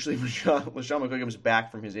 And usually LaShawn McCoy comes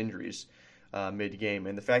back from his injuries mid-game.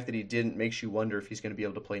 And the fact that he didn't makes you wonder if he's going to be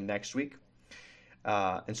able to play next week.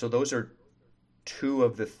 And so those are 2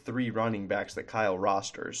 of the 3 running backs that Kyle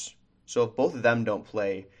rosters. So if both of them don't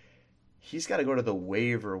play, he's got to go to the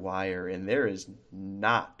waiver wire, and there is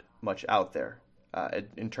not much out there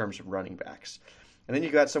in terms of running backs. And then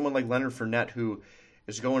you got someone like Leonard Fournette, who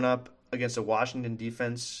is going up against a Washington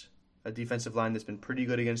defense, a defensive line that's been pretty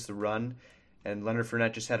good against the run. And Leonard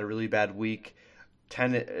Fournette just had a really bad week.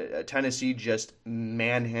 Tennessee just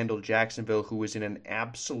manhandled Jacksonville, who was in an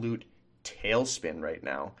absolute tailspin right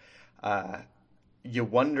now. You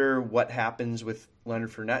wonder what happens with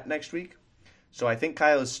Leonard Fournette next week. So I think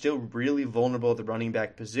Kyle is still really vulnerable at the running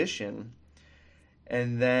back position.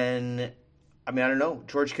 And then, I don't know.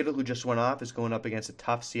 George Kittle, who just went off, is going up against a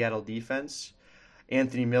tough Seattle defense.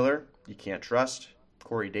 Anthony Miller, you can't trust.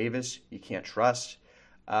 Corey Davis, you can't trust.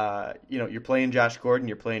 You're playing Josh Gordon,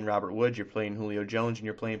 you're playing Robert Woods, you're playing Julio Jones, and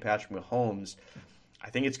you're playing Patrick Mahomes. I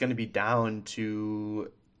think it's going to be down to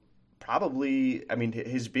probably,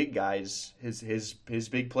 his big guys, his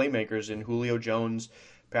big playmakers in Julio Jones,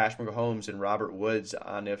 Patrick Mahomes, and Robert Woods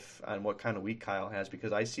on what kind of week Kyle has,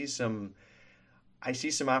 because I see some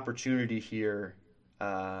opportunity here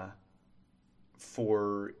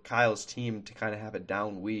for Kyle's team to kind of have a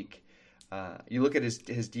down week. You look at his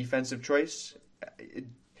defensive choice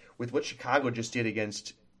with what Chicago just did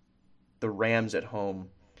against the Rams at home.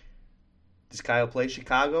 Does Kyle play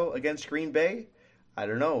Chicago against Green Bay? I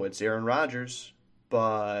don't know. It's Aaron Rodgers,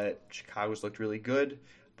 but Chicago's looked really good.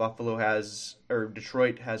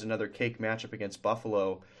 Detroit has another cake matchup against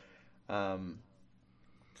Buffalo. I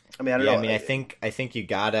don't know. I think you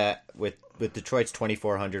gotta with Detroit's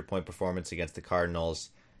 2,400 point performance against the Cardinals.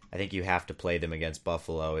 I think you have to play them against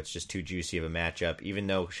Buffalo. It's just too juicy of a matchup. Even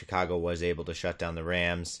though Chicago was able to shut down the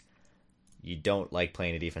Rams, you don't like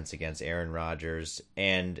playing a defense against Aaron Rodgers,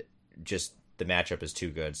 and just the matchup is too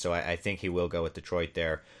good. So I think he will go with Detroit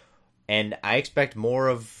there. And I expect more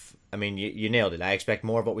of, you nailed it. I expect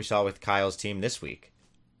more of what we saw with Kyle's team this week.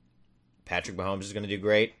 Patrick Mahomes is going to do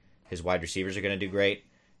great. His wide receivers are going to do great.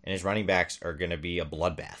 And his running backs are going to be a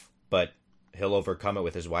bloodbath. But he'll overcome it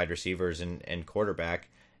with his wide receivers and quarterback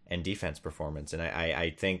and defense performance. And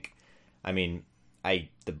I think,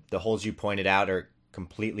 the holes you pointed out are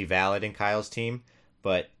completely valid in Kyle's team.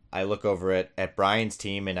 But I look over at Brian's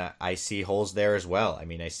team, and I see holes there as well.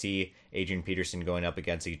 I see Adrian Peterson going up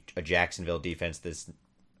against a Jacksonville defense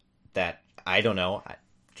that I don't know.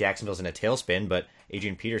 Jacksonville's in a tailspin, but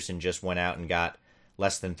Adrian Peterson just went out and got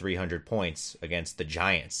less than 300 points against the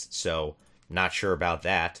Giants, so not sure about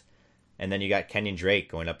that. And then you got Kenyon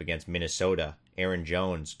Drake going up against Minnesota, Aaron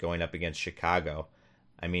Jones going up against Chicago.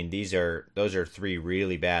 Those are three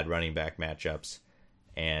really bad running back matchups,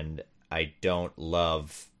 and I don't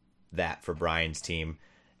love that for Brian's team,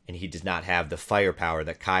 and he does not have the firepower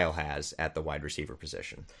that Kyle has at the wide receiver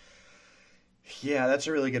position. Yeah, that's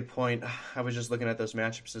a really good point. I was just looking at those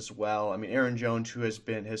matchups as well. Aaron Jones, who has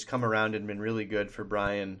come around and been really good for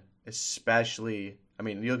Brian, especially,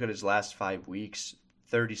 you look at his last 5 weeks,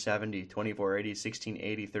 30-70, 24-80,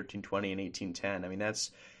 16-80, 13-20, and 18-10.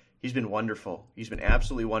 He's been wonderful. He's been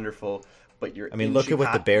absolutely wonderful. But look at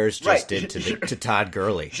what the Bears just did to Todd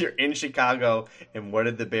Gurley. You're in Chicago, and what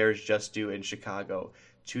did the Bears just do in Chicago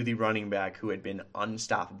to the running back who had been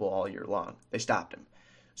unstoppable all year long? They stopped him.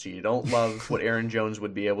 So you don't love what Aaron Jones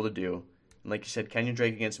would be able to do. And like you said, Kenyon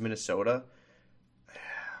Drake against Minnesota.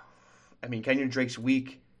 Kenyon Drake's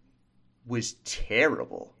week was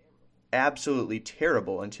terrible. Absolutely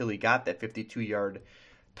terrible until he got that 52-yard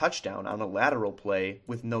touchdown on a lateral play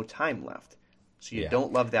with no time left. So you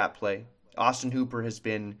don't love that play. Austin Hooper has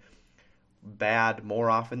been bad more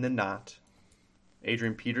often than not.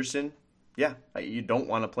 Adrian Peterson, you don't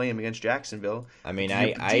want to play him against Jacksonville.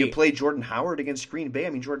 Do you play Jordan Howard against Green Bay?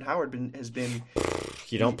 Jordan Howard has been.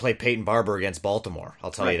 You don't play Peyton Barber against Baltimore.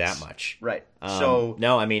 I'll tell you that much. Right.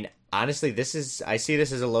 Honestly, I see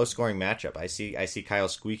this as a low scoring matchup. I see Kyle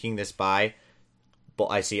squeaking this by. But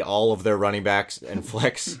I see all of their running backs and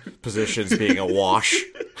flex positions being a wash,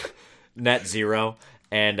 net zero.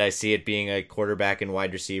 And I see it being a quarterback and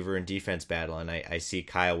wide receiver and defense battle, and I see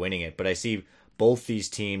Kyle winning it. But I see both these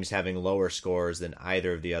teams having lower scores than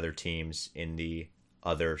either of the other teams in the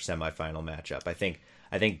other semifinal matchup. I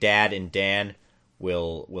think Dad and Dan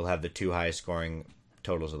will have the two highest scoring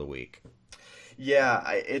totals of the week. Yeah,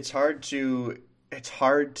 it's hard to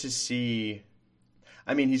see.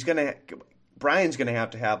 Brian's gonna have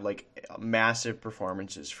to have like massive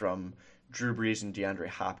performances from Drew Brees and DeAndre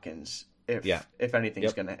Hopkins. If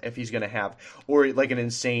he's gonna have, or like an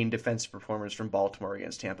insane defensive performance from Baltimore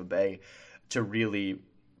against Tampa Bay to really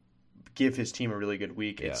give his team a really good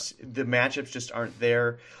week. It's the matchups just aren't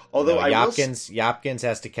there. Although Hopkins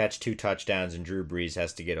has to catch 2 touchdowns and Drew Brees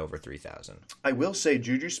has to get over 3,000. I will say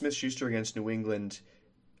Juju Smith-Schuster against New England.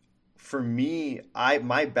 For me,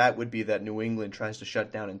 my bet would be that New England tries to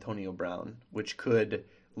shut down Antonio Brown, which could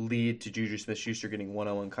lead to Juju Smith-Schuster getting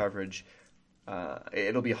one-on-one coverage.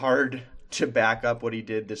 It'll be hard to back up what he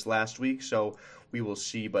did this last week, so we will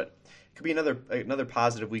see. But it could be another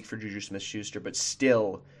positive week for Juju Smith-Schuster, but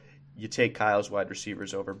still, you take Kyle's wide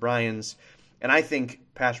receivers over Brian's. And I think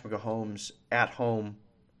Patrick Mahomes at home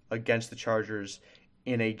against the Chargers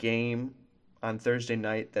in a game on Thursday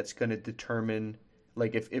night that's going to determine,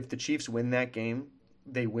 like, if the Chiefs win that game,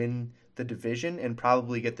 they win the division and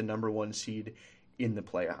probably get the number one seed in the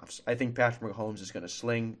playoffs. I think Patrick Mahomes is going to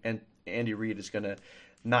sling, and Andy Reid is going to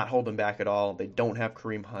not hold him back at all. They don't have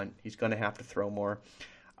Kareem Hunt. He's going to have to throw more.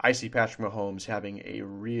 I see Patrick Mahomes having a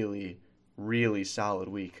really, really solid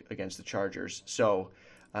week against the Chargers. So,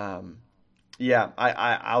 I'll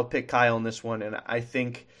pick Kyle in this one, and I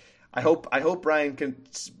hope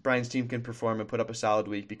Brian's team can perform and put up a solid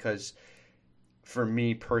week, because for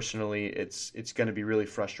me personally, it's going to be really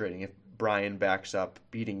frustrating if Brian backs up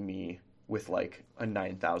beating me with like a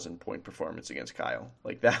 9,000 point performance against Kyle.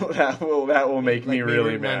 Like that will make me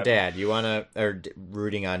really mad. On Dad, you want to, or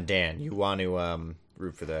rooting on Dan, you want to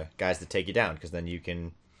root for the guys that take you down, because then you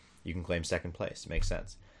can claim second place. Makes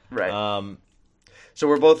sense, right? So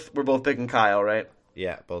we're both picking Kyle, right?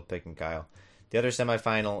 Yeah, both picking Kyle. The other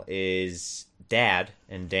semifinal is Dad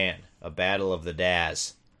and Dan, a battle of the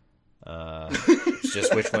Daz. It's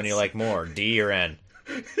just which one you like more, D or N.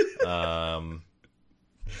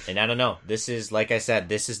 And I don't know. This is, like I said,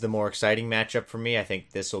 this is the more exciting matchup for me. I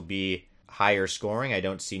think this will be higher scoring. I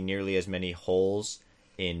don't see nearly as many holes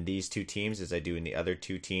in these two teams as I do in the other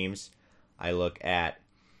two teams. I look at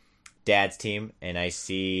Dad's team and I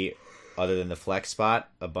see, other than the flex spot,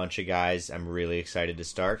 a bunch of guys I'm really excited to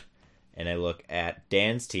start. And I look at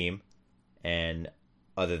Dan's team, and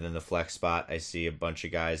other than the flex spot, I see a bunch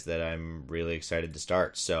of guys that I'm really excited to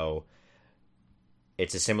start. So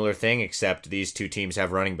it's a similar thing, except these two teams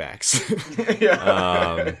have running backs.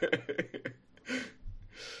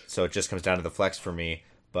 So it just comes down to the flex for me.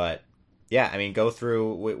 But yeah, I mean, go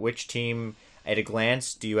through which team at a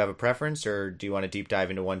glance. Do you have a preference, or do you want to deep dive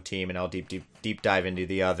into one team and I'll deep dive into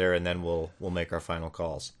the other, and then we'll make our final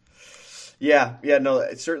calls? Yeah, no,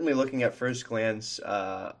 certainly looking at first glance,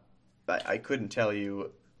 I couldn't tell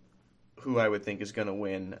you who I would think is going to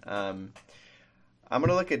win. I'm going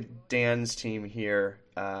to look at Dan's team here.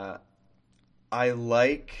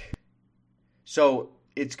 So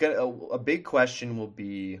it's a big question will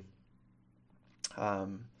be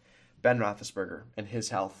Ben Roethlisberger and his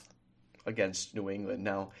health against New England.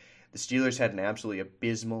 Now, the Steelers had an absolutely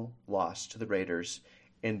abysmal loss to the Raiders,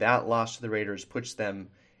 and that loss to the Raiders puts them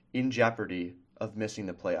in jeopardy of missing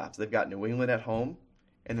the playoffs. They've got New England at home,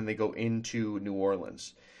 and then they go into New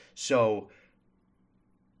Orleans. So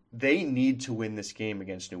they need to win this game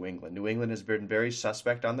against New England. New England has been very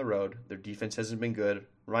suspect on the road. Their defense hasn't been good.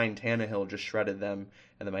 Ryan Tannehill just shredded them,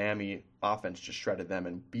 and the Miami offense just shredded them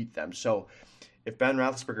and beat them. So if Ben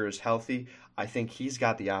Roethlisberger is healthy, I think he's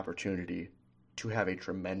got the opportunity to have a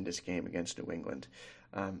tremendous game against New England.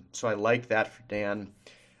 So I like that for Dan.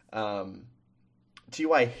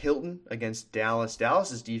 T.Y. Hilton against Dallas.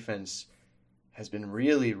 Dallas's defense has been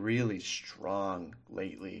really, really strong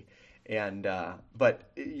lately. And but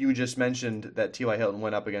you just mentioned that T.Y. Hilton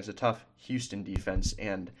went up against a tough Houston defense,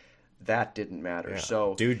 and that didn't matter. Yeah.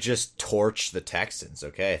 So dude just torched the Texans,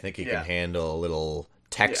 okay? I think he can handle a little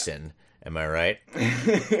Texan. Yeah. Am I right?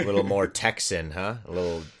 A little more Texan, huh? A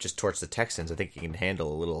little just torch the Texans. I think he can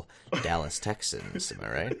handle a little Dallas Texans. Am I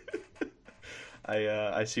right?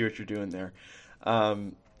 I see what you're doing there.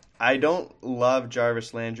 I don't love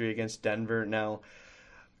Jarvis Landry against Denver. Now,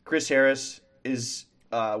 Chris Harris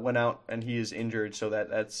went out and he is injured, so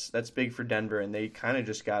that's big for Denver, and they kind of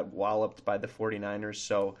just got walloped by the 49ers.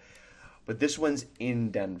 So, but this one's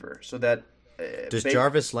in Denver, so that is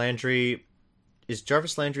Jarvis Landry a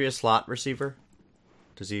slot receiver?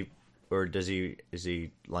 Is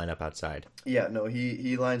he line up outside? Yeah, no,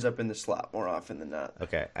 he lines up in the slot more often than not.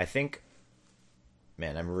 Okay, I think.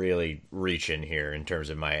 Man, I'm really reaching here in terms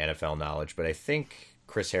of my NFL knowledge, but I think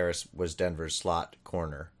Chris Harris was Denver's slot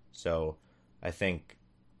corner. So I think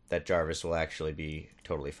that Jarvis will actually be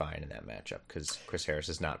totally fine in that matchup because Chris Harris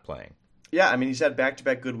is not playing. Yeah, I mean, he's had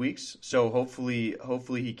back-to-back good weeks, so hopefully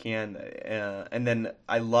he can. And then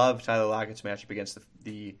I love Tyler Lockett's matchup against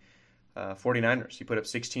the 49ers. He put up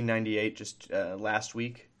 1698 just last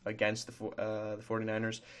week against the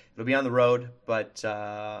 49ers. It'll be on the road, but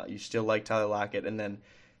you still like Tyler Lockett. And then,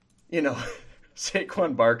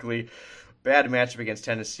 Saquon Barkley, bad matchup against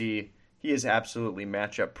Tennessee. He is absolutely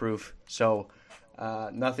matchup proof, so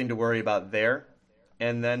nothing to worry about there.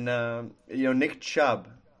 And then, Nick Chubb.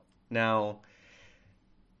 Now,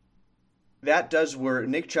 that does worry.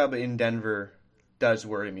 Nick Chubb in Denver does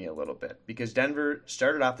worry me a little bit because Denver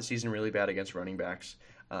started off the season really bad against running backs,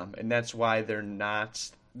 and that's why they're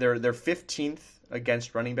 15th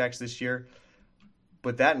against running backs this year.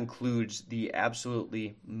 But that includes the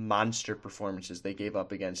absolutely monster performances they gave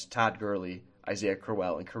up against Todd Gurley Isaiah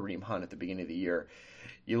Crowell and Kareem Hunt at the beginning of the year.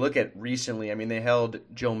 You look at recently, I mean, they held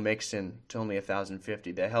Joe Mixon to only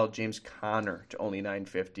 1,050. They held James Conner to only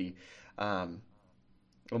 950.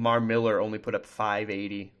 Lamar Miller only put up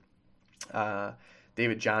 580.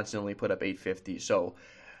 David Johnson only put up 850. So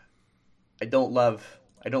I don't love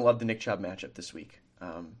the Nick Chubb matchup this week.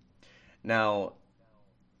 Now,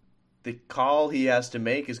 the call he has to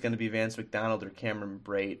make is going to be Vance McDonald or Cameron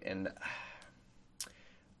Brate, and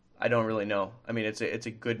I don't really know. I mean, it's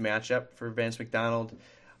a good matchup for Vance McDonald.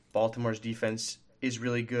 Baltimore's defense is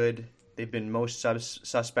really good. They've been most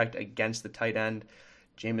suspect against the tight end.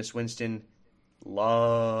 Jameis Winston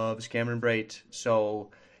loves Cameron Brate, so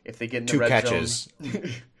if they get in the red zone,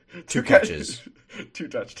 two catches, 2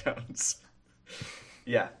 touchdowns.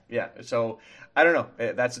 Yeah. So I don't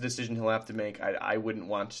know. That's a decision he'll have to make. I wouldn't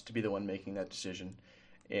want to be the one making that decision.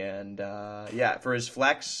 And for his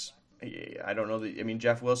flex, I don't know. I mean,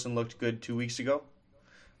 Jeff Wilson looked good 2 weeks ago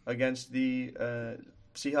against the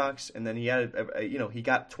Seahawks, and then he had he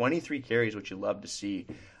got 23 carries, which you love to see.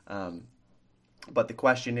 But the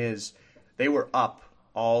question is, they were up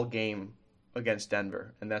all game against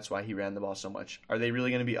Denver, and that's why he ran the ball so much. Are they really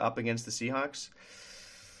going to be up against the Seahawks?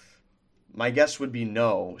 My guess would be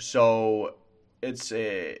no. So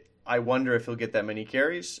I wonder if he'll get that many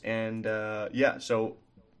carries. And so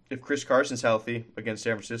if Chris Carson's healthy against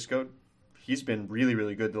San Francisco, he's been really,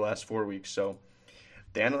 really good the last 4 weeks. So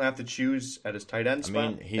Dan will have to choose at his tight end spot. I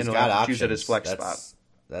mean, he's and got have to options. choose at his flex spot.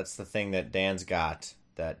 That's the thing that Dan's got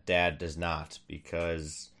that Dad does not,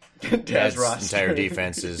 because Dad's entire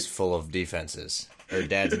defense is full of defenses, or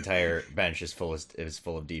Dad's entire bench is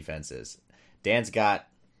full of defenses. Dan's got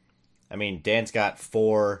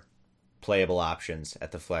 4 playable options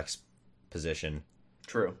at the flex position.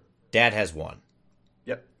 True. Dad has 1.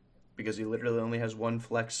 Yep, because he literally only has 1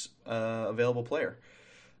 flex available player.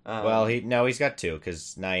 He's got 2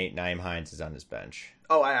 because Nyheim Hines is on his bench.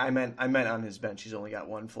 Oh, I meant on his bench. He's only got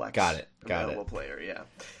 1 flex. Got it. Available player. Yeah.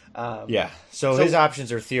 So his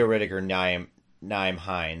options are Theo Riddick or Nyheim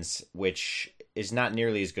Hines, which is not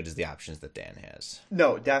nearly as good as the options that Dan has.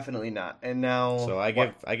 No, definitely not. And now, so I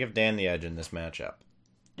give Dan the edge in this matchup.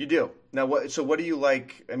 You do. Now, what do you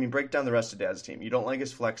like? I mean, break down the rest of Dad's team. You don't like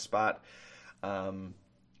his flex spot, and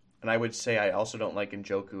I would say I also don't like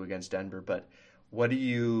Njoku against Denver. But what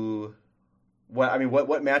matchups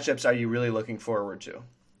are you really looking forward to?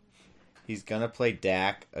 He's gonna play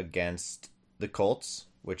Dak against the Colts,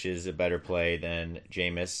 which is a better play than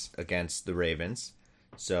Jameis against the Ravens.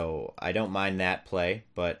 So I don't mind that play,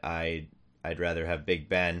 but I'd rather have Big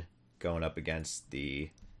Ben going up against the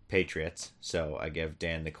Patriots. So I give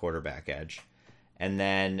Dan the quarterback edge. And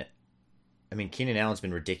then, I mean, Keenan Allen's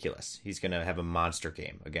been ridiculous. He's going to have a monster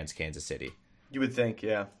game against Kansas City. You would think,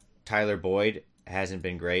 yeah. Tyler Boyd hasn't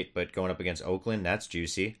been great, but going up against Oakland, that's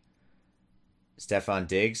juicy. Stephon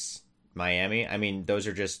Diggs, Miami. I mean, those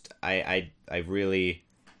are just, I really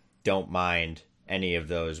don't mind any of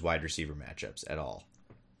those wide receiver matchups at all.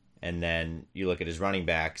 And then you look at his running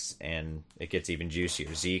backs, and it gets even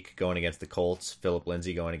juicier. Zeke going against the Colts, Phillip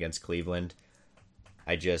Lindsay going against Cleveland.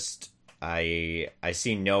 I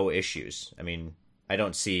see no issues. I mean, I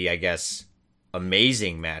don't see, I guess,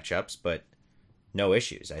 amazing matchups, but no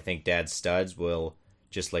issues. I think Dad's studs will,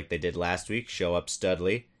 just like they did last week, show up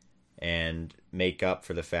studly and make up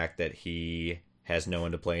for the fact that he has no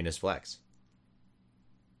one to play in his flex.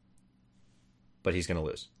 But he's going to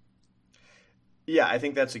lose. Yeah, I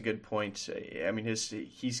think that's a good point. I mean, his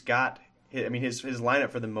lineup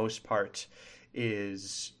for the most part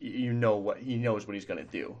is he knows what he's going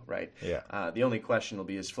to do, right? Yeah. The only question will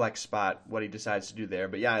be his flex spot, what he decides to do there.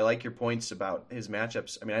 But yeah, I like your points about his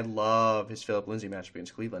matchups. I mean, I love his Phillip Lindsay matchup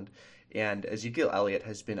against Cleveland, and Ezekiel Elliott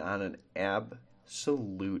has been on an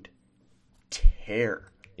absolute tear.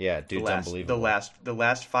 Yeah, dude's unbelievable. The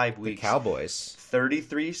last 5 weeks. The Cowboys.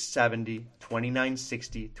 33-70,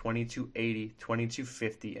 29-60, 22-80,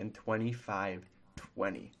 22-50, and 25-20.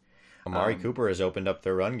 Amari Cooper has opened up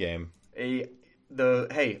their run game. I'm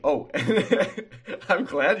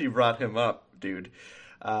glad you brought him up, dude.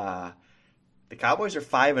 The Cowboys are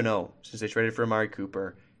 5-0 since they traded for Amari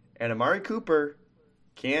Cooper. And Amari Cooper,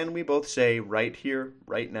 can we both say right here,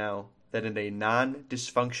 right now, that in a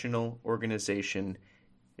non-dysfunctional organization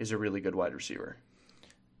is a really good wide receiver?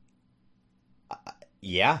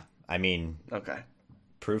 Yeah. I mean, okay.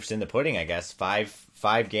 Proof's in the pudding, I guess.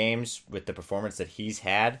 Five games with the performance that he's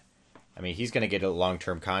had. I mean, he's going to get a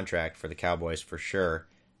long-term contract for the Cowboys for sure,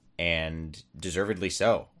 and deservedly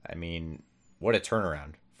so. I mean, what a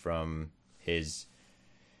turnaround from his...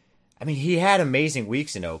 I mean, he had amazing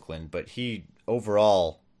weeks in Oakland, but he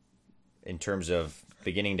overall, in terms of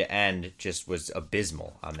beginning to end just was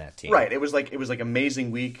abysmal on that team. Right. It was like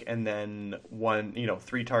amazing week, and then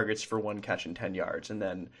 3 targets for 1 catch and 10 yards, and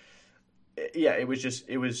then it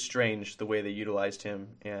was strange the way they utilized him,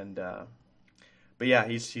 and but yeah,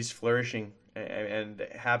 he's flourishing, and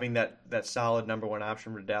having that solid number 1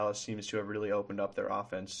 option for Dallas seems to have really opened up their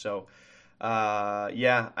offense. So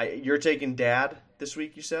you're taking Dad this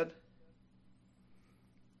week, you said?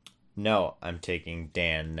 No, I'm taking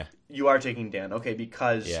Dan. You are taking Dan. Okay,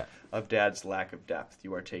 because of Dad's lack of depth,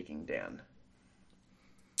 you are taking Dan.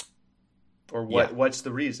 Or what? Yeah. What's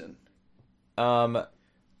the reason? The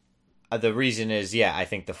reason is, I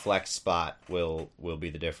think the flex spot will be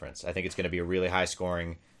the difference. I think it's going to be a really high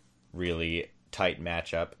scoring, really tight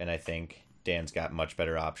matchup, and I think Dan's got much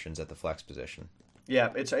better options at the flex position.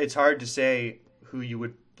 Yeah, it's hard to say who you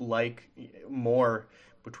would like more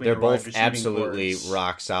between. They're the both absolutely cores.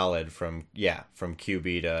 rock solid from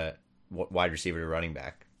QB to wide receiver to running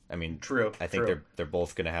back. I mean, true. I think they're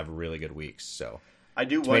both going to have really good weeks. So I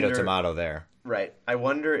do tomato there. Right. I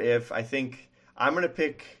wonder if I'm going to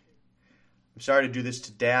pick. I'm sorry to do this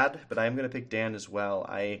to Dad, but I'm going to pick Dan as well.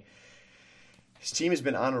 His team has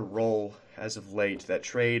been on a roll as of late. That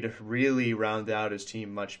trade really rounded out his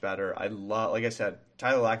team much better. Like I said,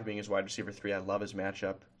 Tyler Lockett being his wide receiver 3. I love his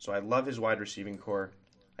matchup. So I love his wide receiving core.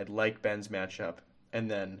 I'd like Ben's matchup, and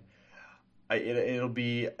then it'll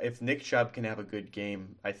be if Nick Chubb can have a good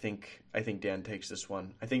game. I think Dan takes this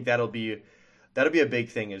one. I think that'll be a big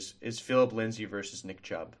thing. Is Philip Lindsay versus Nick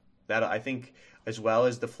Chubb? That I think, as well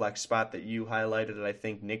as the flex spot that you highlighted, I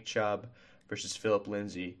think Nick Chubb versus Philip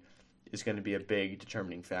Lindsay is going to be a big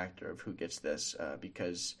determining factor of who gets this,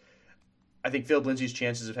 because I think Philip Lindsay's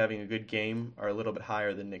chances of having a good game are a little bit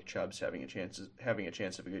higher than Nick Chubb's having a chance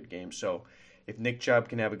of a good game. So if Nick Chubb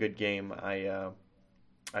can have a good game, I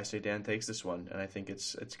say Dan takes this one, and I think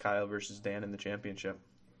it's Kyle versus Dan in the championship.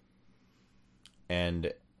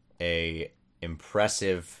 And a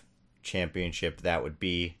impressive championship that would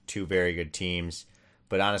be 2 very good teams.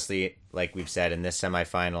 But honestly, like we've said, in this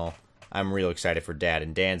semifinal, I'm real excited for Dad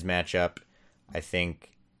and Dan's matchup. I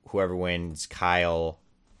think whoever wins Kyle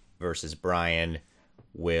versus Brian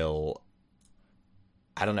will...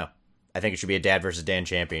 I don't know. I think it should be a Dad versus Dan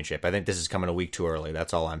championship. I think this is coming a week too early.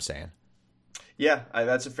 That's all I'm saying. Yeah,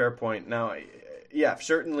 that's a fair point. Now,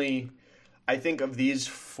 certainly, I think of these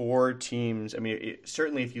 4 teams,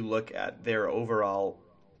 certainly if you look at their overall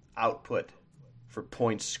output for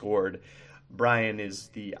points scored, Brian is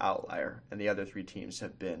the outlier, and the other 3 teams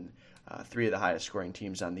have been 3 of the highest scoring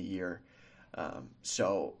teams on the year.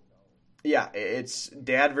 It's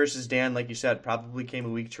Dad versus Dan, like you said, probably came a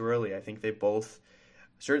week too early. I think they both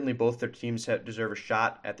their teams deserve a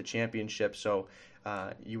shot at the championship, so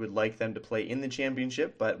you would like them to play in the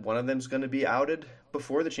championship, but one of them is going to be outed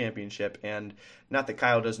before the championship, and not that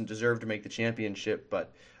Kyle doesn't deserve to make the championship,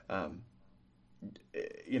 but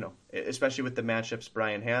especially with the matchups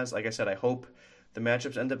Brian has, like I said, I hope the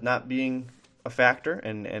matchups end up not being a factor,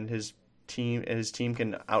 and his team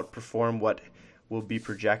can outperform what will be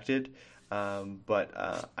projected.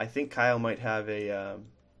 But I think Kyle might have a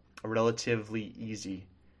relatively easy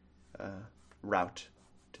route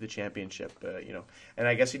to the championship. And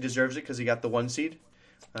I guess he deserves it because he got the 1 seed.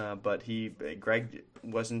 But Greg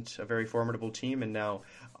wasn't a very formidable team, and now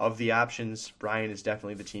of the options, Brian is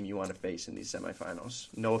definitely the team you want to face in these semifinals.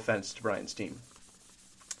 No offense to Brian's team.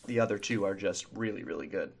 The other 2 are just really, really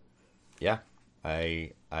good. Yeah,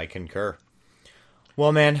 I concur.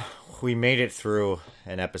 Well, man, we made it through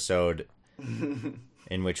an episode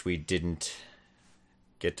in which we didn't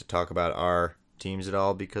get to talk about our teams at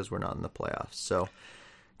all because we're not in the playoffs. So,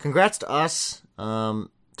 congrats to us. To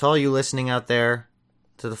all you listening out there,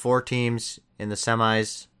 to the 4 teams in the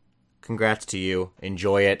semis, congrats to you.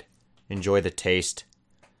 Enjoy it. Enjoy the taste.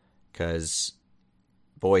 Because,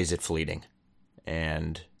 boy, is it fleeting.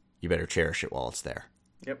 And you better cherish it while it's there.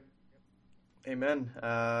 Yep. Amen.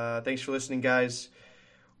 Thanks for listening, guys.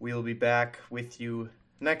 We'll be back with you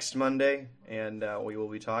next Monday, and we will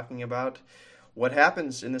be talking about what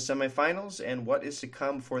happens in the semifinals and what is to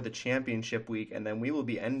come for the championship week. And then we will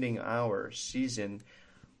be ending our season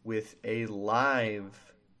with a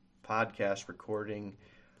live podcast recording,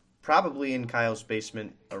 probably in Kyle's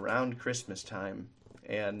basement around Christmas time.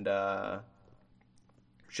 And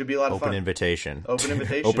should be a lot of fun. Open invitation. Open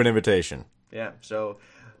invitation. Open invitation. Yeah. So,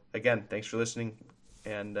 again, thanks for listening.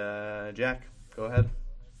 And Jack, go ahead.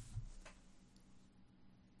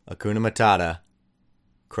 Hakuna Matata,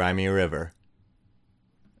 Cry Me a River.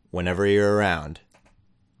 Whenever you're around,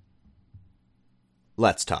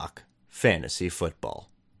 let's talk fantasy football.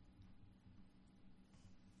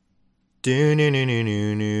 Do no no no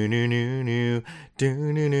no no no no do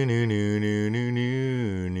no no no no no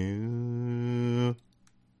no no.